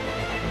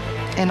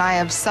 And I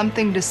have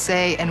something to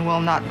say and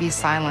will not be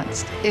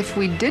silenced. If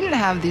we didn't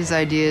have these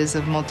ideas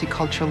of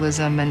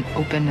multiculturalism and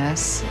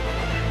openness,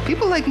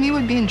 people like me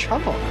would be in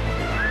trouble.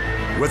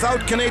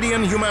 Without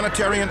Canadian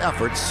humanitarian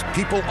efforts,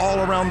 people all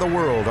around the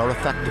world are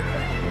affected.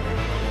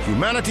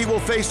 Humanity will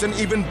face an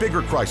even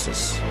bigger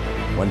crisis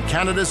when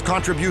Canada's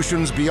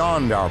contributions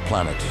beyond our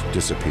planet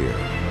disappear.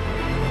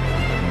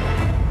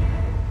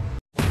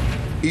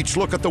 Each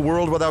look at the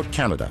world without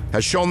Canada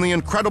has shown the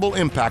incredible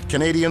impact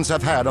Canadians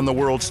have had on the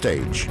world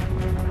stage.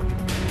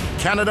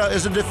 Canada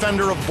is a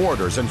defender of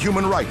borders and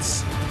human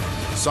rights.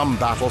 Some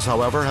battles,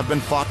 however, have been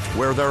fought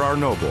where there are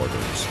no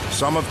borders.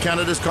 Some of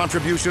Canada's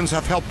contributions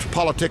have helped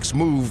politics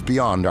move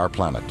beyond our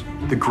planet.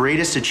 The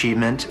greatest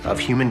achievement of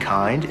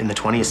humankind in the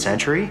 20th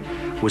century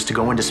was to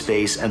go into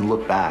space and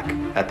look back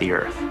at the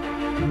Earth.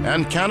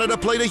 And Canada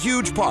played a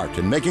huge part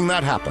in making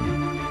that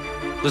happen.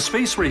 The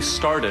space race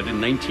started in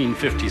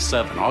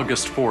 1957,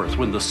 August 4th,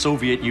 when the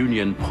Soviet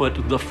Union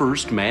put the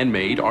first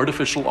man-made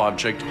artificial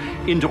object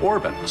into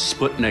orbit,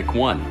 Sputnik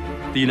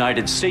 1. The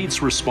United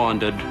States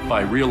responded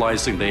by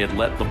realizing they had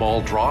let the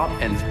ball drop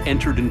and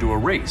entered into a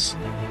race.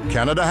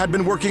 Canada had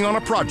been working on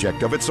a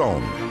project of its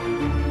own.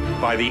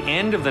 By the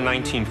end of the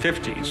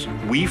 1950s,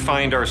 we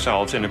find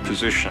ourselves in a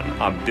position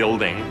of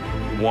building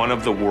one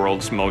of the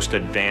world's most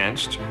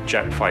advanced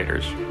jet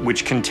fighters,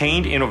 which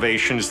contained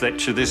innovations that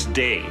to this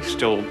day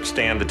still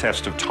stand the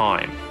test of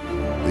time.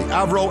 The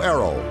Avro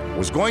Arrow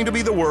was going to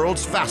be the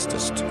world's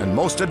fastest and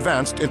most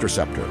advanced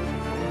interceptor.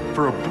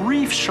 For a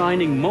brief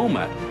shining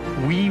moment,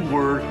 we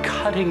were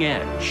cutting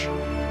edge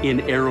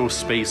in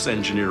aerospace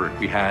engineering.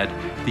 We had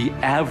the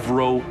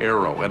Avro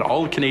Arrow, and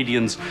all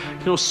Canadians,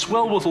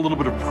 swell with a little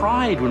bit of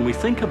pride when we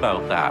think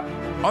about that.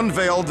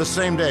 Unveiled the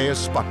same day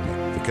as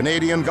Sputnik, the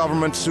Canadian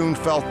government soon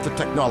felt the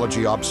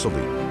technology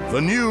obsolete. The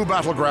new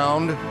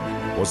battleground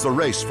was the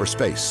race for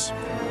space.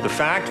 The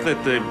fact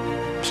that the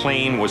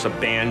plane was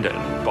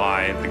abandoned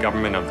by the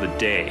government of the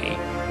day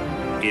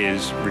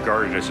is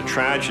regarded as a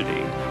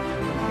tragedy.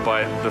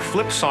 But the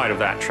flip side of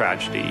that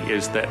tragedy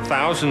is that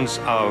thousands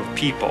of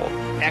people,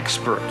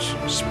 experts,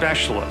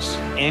 specialists,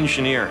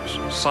 engineers,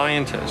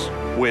 scientists,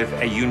 with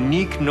a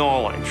unique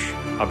knowledge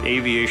of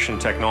aviation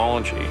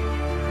technology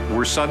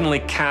were suddenly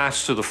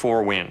cast to the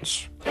four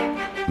winds.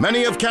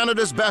 Many of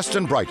Canada's best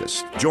and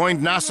brightest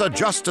joined NASA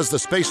just as the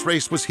space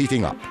race was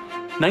heating up.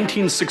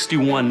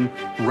 1961,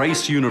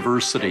 Rice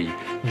University,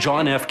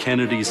 John F.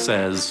 Kennedy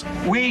says,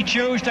 "We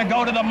choose to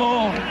go to the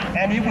moon,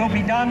 and it will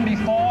be done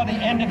before the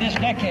end of this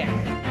decade."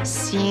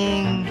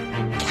 Seeing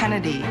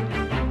Kennedy,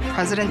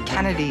 President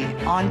Kennedy,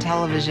 on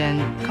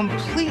television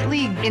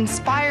completely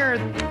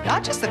inspired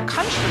not just the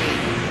country,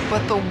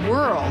 but the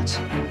world.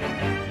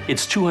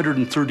 It's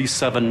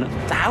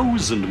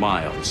 237,000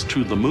 miles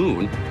to the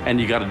moon, and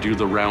you got to do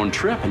the round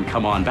trip and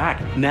come on back.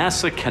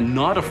 NASA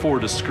cannot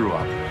afford to screw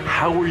up.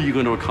 How are you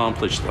going to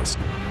accomplish this?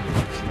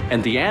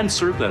 And the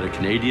answer that a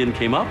Canadian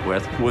came up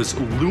with was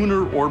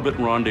Lunar Orbit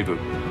Rendezvous.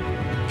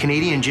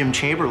 Canadian Jim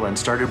Chamberlain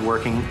started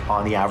working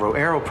on the Avro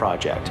Arrow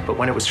project, but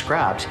when it was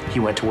scrapped, he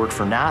went to work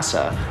for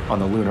NASA on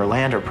the Lunar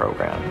Lander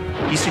program.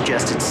 He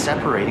suggested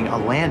separating a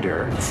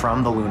lander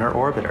from the lunar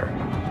orbiter.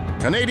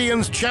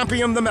 Canadians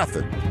championed the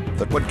method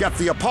that would get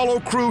the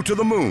Apollo crew to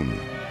the moon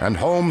and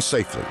home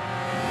safely.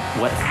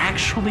 What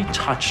actually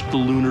touched the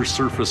lunar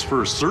surface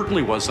first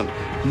certainly wasn't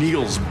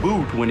Neil's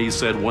boot when he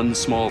said one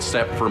small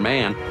step for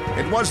man.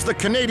 It was the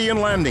Canadian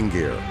landing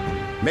gear,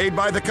 made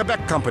by the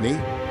Quebec company,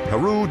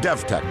 Haru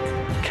DevTech.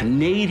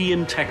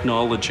 Canadian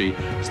technology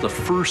is the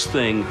first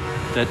thing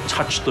that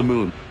touched the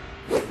moon.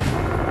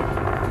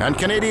 And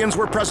Canadians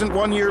were present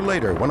 1 year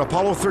later when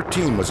Apollo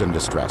 13 was in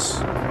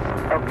distress.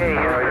 Okay,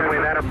 Houston,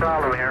 we've had a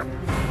problem here.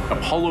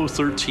 Apollo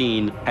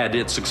 13 had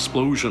its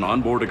explosion,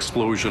 onboard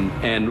explosion,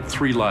 and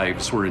 3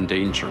 lives were in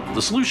danger.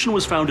 The solution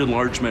was found in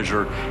large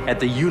measure at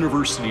the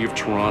University of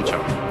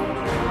Toronto.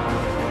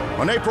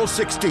 On April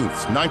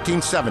 16th,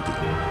 1970,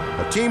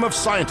 a team of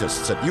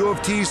scientists at U of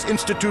T's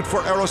Institute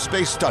for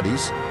Aerospace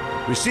Studies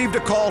received a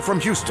call from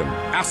Houston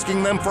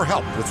asking them for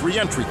help with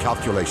re-entry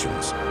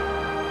calculations.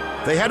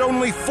 They had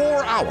only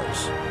 4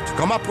 hours to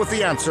come up with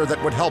the answer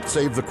that would help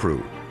save the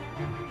crew.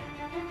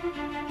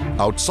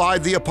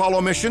 Outside the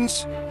Apollo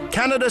missions,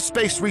 Canada's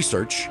space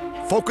research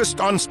focused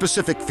on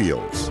specific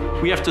fields.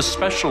 We have to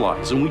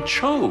specialize, and we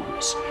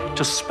chose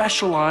to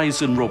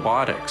specialize in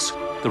robotics.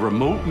 The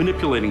remote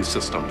manipulating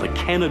system, the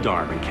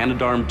Canadarm and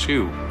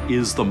Canadarm2,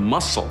 is the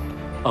muscle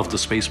of the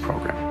space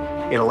program.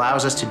 It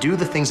allows us to do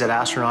the things that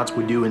astronauts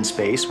would do in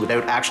space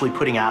without actually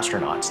putting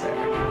astronauts there.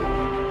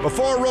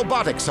 Before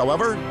robotics,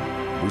 however,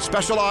 we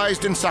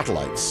specialized in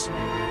satellites.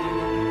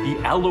 The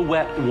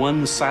Alouette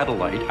 1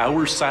 satellite,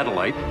 our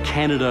satellite,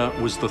 Canada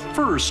was the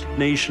first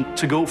nation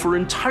to go for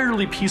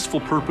entirely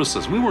peaceful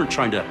purposes. We weren't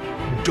trying to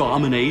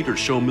dominate or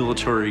show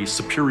military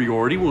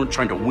superiority. We weren't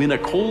trying to win a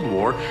Cold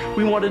War.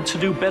 We wanted to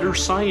do better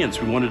science.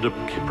 We wanted to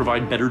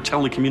provide better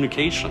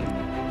telecommunication.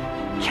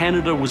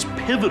 Canada was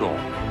pivotal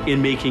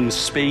in making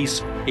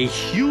space a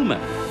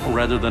human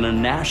rather than a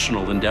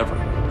national endeavor.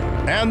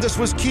 And this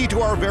was key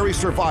to our very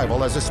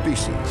survival as a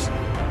species.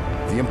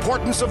 The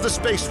importance of the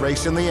space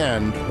race in the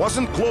end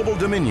wasn't global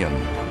dominion,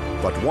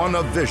 but one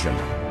of vision.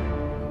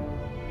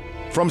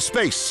 From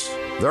space,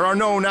 there are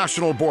no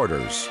national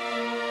borders.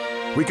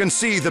 We can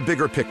see the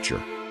bigger picture.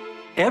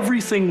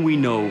 Everything we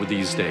know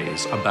these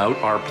days about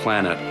our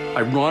planet,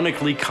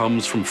 ironically,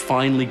 comes from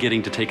finally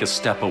getting to take a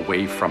step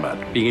away from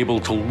it, being able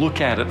to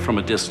look at it from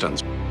a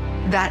distance.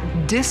 That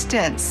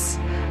distance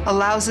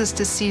allows us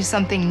to see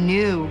something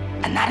new,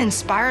 and that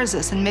inspires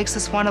us and makes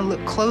us want to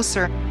look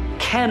closer.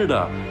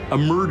 Canada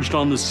emerged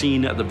on the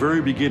scene at the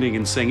very beginning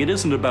and saying it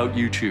isn't about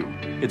you two,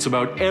 it's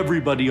about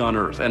everybody on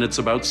Earth, and it's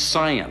about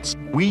science.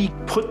 We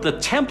put the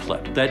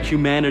template that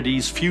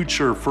humanity's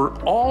future for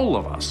all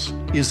of us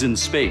is in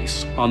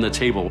space on the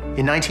table.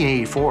 In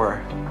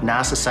 1984,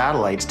 NASA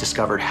satellites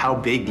discovered how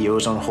big the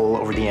ozone hole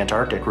over the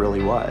Antarctic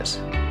really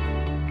was.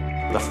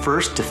 The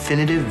first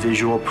definitive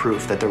visual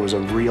proof that there was a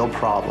real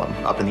problem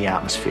up in the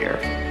atmosphere,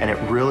 and it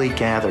really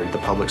gathered the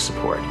public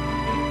support.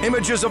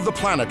 Images of the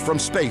planet from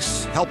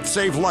space helped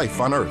save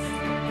life on Earth.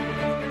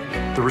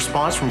 The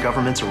response from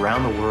governments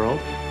around the world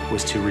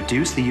was to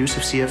reduce the use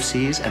of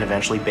CFCs and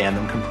eventually ban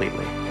them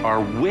completely.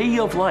 Our way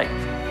of life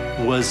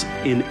was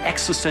in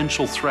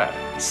existential threat.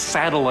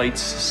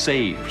 Satellites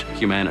saved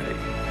humanity.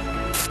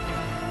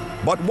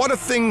 But what if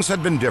things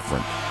had been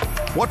different?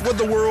 What would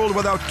the world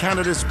without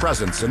Canada's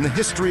presence in the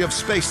history of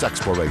space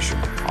exploration,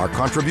 our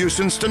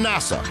contributions to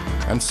NASA,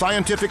 and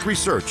scientific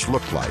research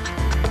look like?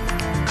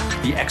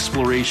 The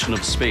exploration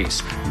of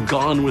space,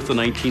 gone with the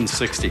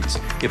 1960s,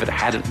 if it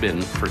hadn't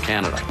been for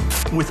Canada.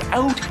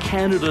 Without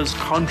Canada's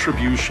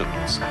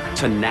contributions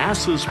to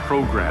NASA's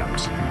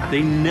programs,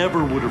 they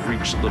never would have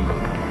reached the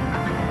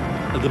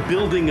moon. The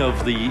building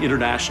of the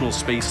International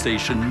Space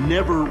Station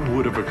never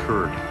would have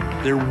occurred.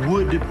 There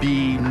would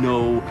be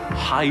no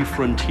high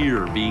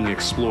frontier being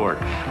explored.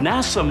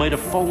 NASA might have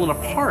fallen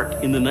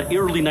apart in the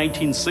early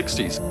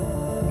 1960s.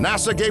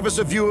 NASA gave us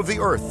a view of the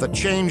Earth that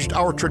changed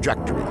our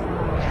trajectory.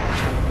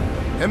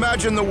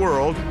 Imagine the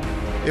world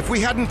if we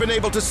hadn't been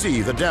able to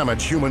see the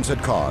damage humans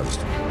had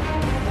caused.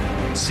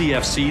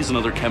 CFCs and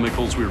other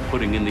chemicals we were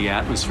putting in the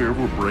atmosphere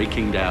were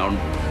breaking down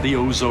the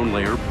ozone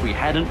layer. We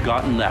hadn't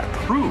gotten that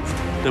proof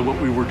that what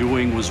we were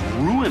doing was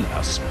ruin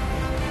us.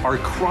 Our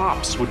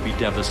crops would be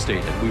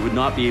devastated. We would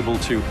not be able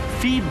to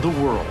feed the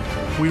world.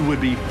 We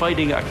would be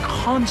fighting a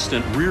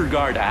constant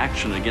rearguard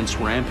action against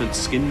rampant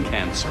skin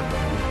cancer.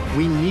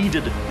 We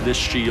needed this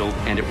shield,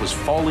 and it was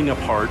falling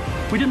apart.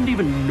 We didn't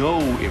even know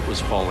it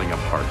was falling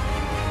apart.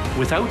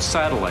 Without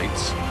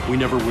satellites, we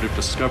never would have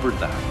discovered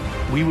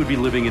that. We would be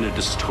living in a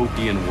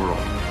dystopian world.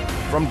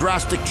 From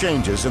drastic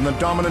changes in the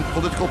dominant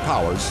political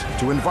powers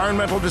to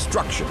environmental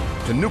destruction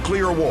to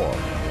nuclear war,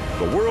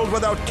 the world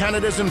without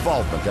Canada's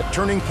involvement at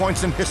turning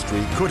points in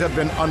history could have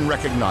been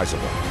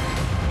unrecognizable.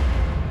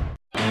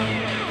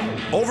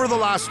 Over the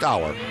last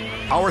hour,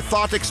 our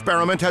thought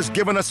experiment has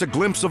given us a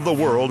glimpse of the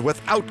world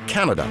without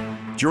Canada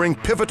during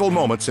pivotal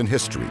moments in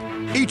history.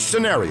 Each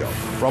scenario,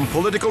 from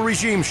political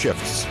regime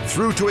shifts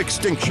through to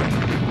extinction,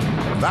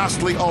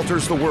 vastly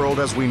alters the world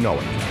as we know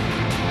it.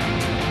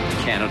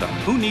 Canada,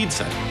 who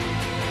needs it?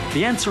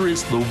 The answer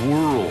is the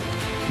world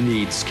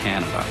needs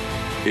Canada.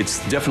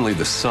 It's definitely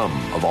the sum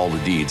of all the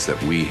deeds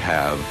that we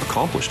have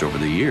accomplished over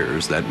the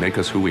years that make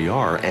us who we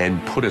are and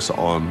put us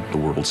on the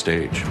world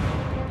stage.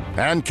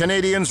 And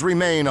Canadians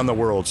remain on the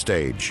world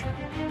stage.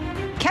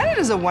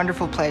 Canada's a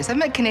wonderful place. I've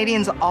met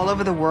Canadians all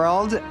over the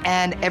world,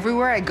 and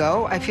everywhere I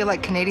go, I feel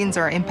like Canadians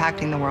are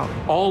impacting the world.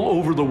 All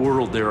over the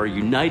world, there are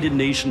United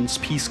Nations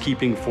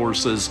peacekeeping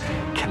forces,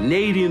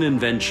 Canadian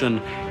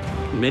invention,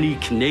 many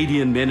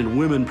Canadian men and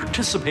women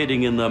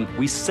participating in them.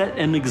 We set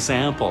an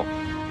example.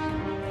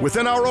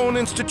 Within our own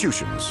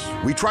institutions,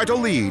 we try to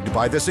lead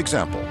by this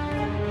example.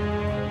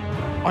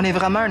 On est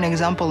vraiment un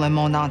exemple pour le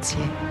monde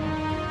entier.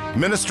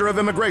 Minister of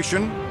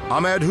Immigration,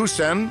 Ahmed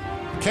Hussein,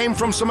 came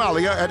from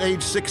Somalia at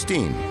age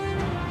 16.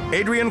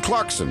 Adrian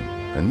Clarkson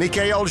and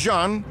Michael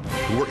Jean,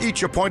 who were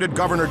each appointed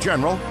Governor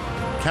General,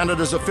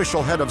 Canada's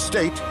official head of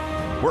state,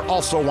 were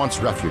also once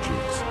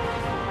refugees.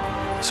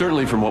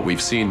 Certainly from what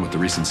we've seen with the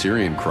recent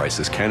Syrian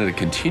crisis, Canada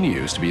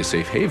continues to be a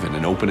safe haven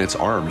and open its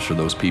arms for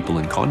those people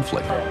in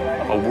conflict.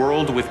 A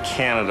world with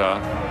Canada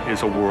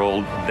is a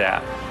world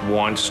that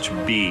wants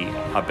to be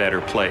a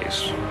better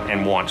place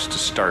and wants to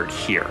start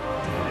here.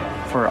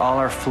 For all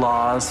our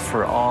flaws,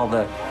 for all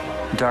the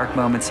dark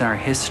moments in our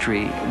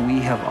history, we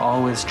have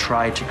always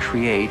tried to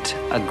create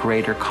a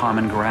greater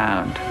common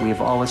ground. We have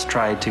always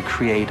tried to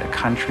create a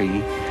country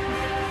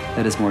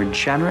that is more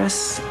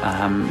generous,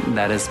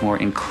 that is more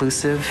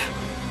inclusive.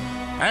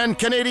 And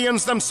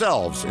Canadians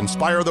themselves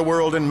inspire the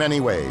world in many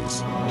ways.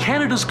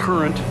 Canada's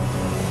current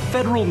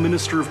Federal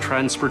Minister of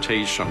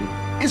Transportation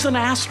is an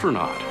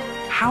astronaut.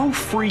 How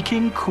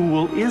freaking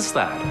cool is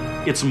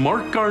that? It's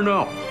Marc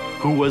Garneau,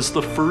 who was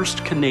the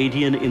first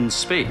Canadian in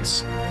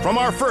space. From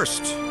our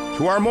first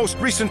to our most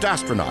recent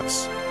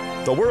astronauts,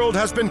 the world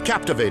has been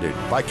captivated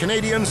by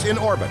Canadians in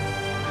orbit.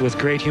 With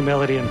great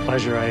humility and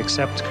pleasure, I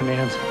accept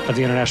command of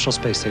the International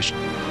Space Station.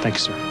 Thank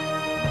you,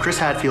 sir. Chris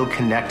Hadfield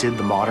connected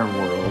the modern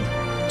world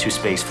to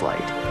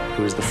spaceflight.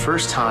 It was the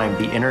first time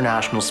the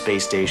International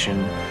Space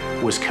Station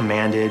was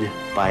commanded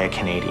by a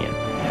Canadian.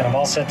 And I'm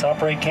all set to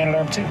operate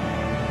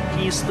Canadarm2.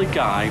 He's the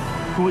guy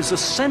who has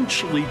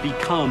essentially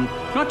become,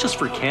 not just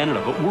for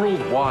Canada, but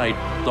worldwide,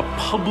 the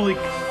public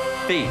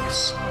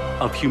face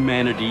of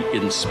humanity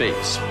in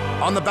space.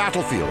 On the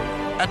battlefield,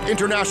 at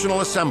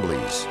international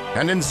assemblies,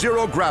 and in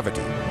zero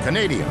gravity,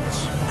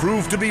 Canadians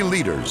prove to be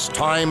leaders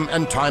time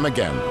and time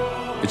again.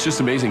 It's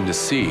just amazing to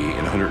see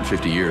in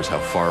 150 years how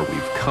far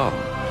we've come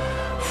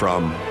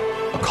from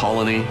a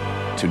colony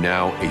to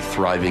now a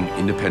thriving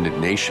independent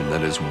nation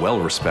that is well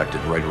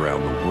respected right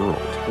around the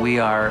world. We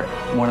are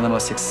one of the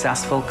most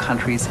successful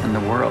countries in the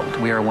world.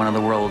 We are one of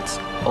the world's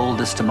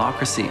oldest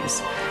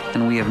democracies,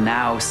 and we have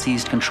now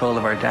seized control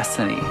of our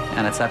destiny,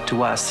 and it's up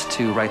to us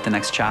to write the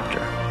next chapter.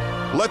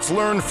 Let's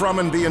learn from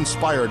and be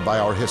inspired by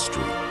our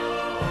history.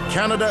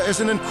 Canada is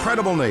an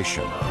incredible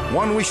nation,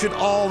 one we should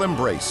all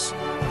embrace.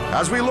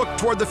 As we look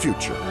toward the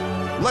future,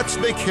 let's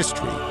make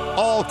history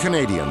all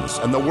Canadians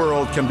and the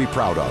world can be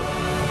proud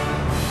of.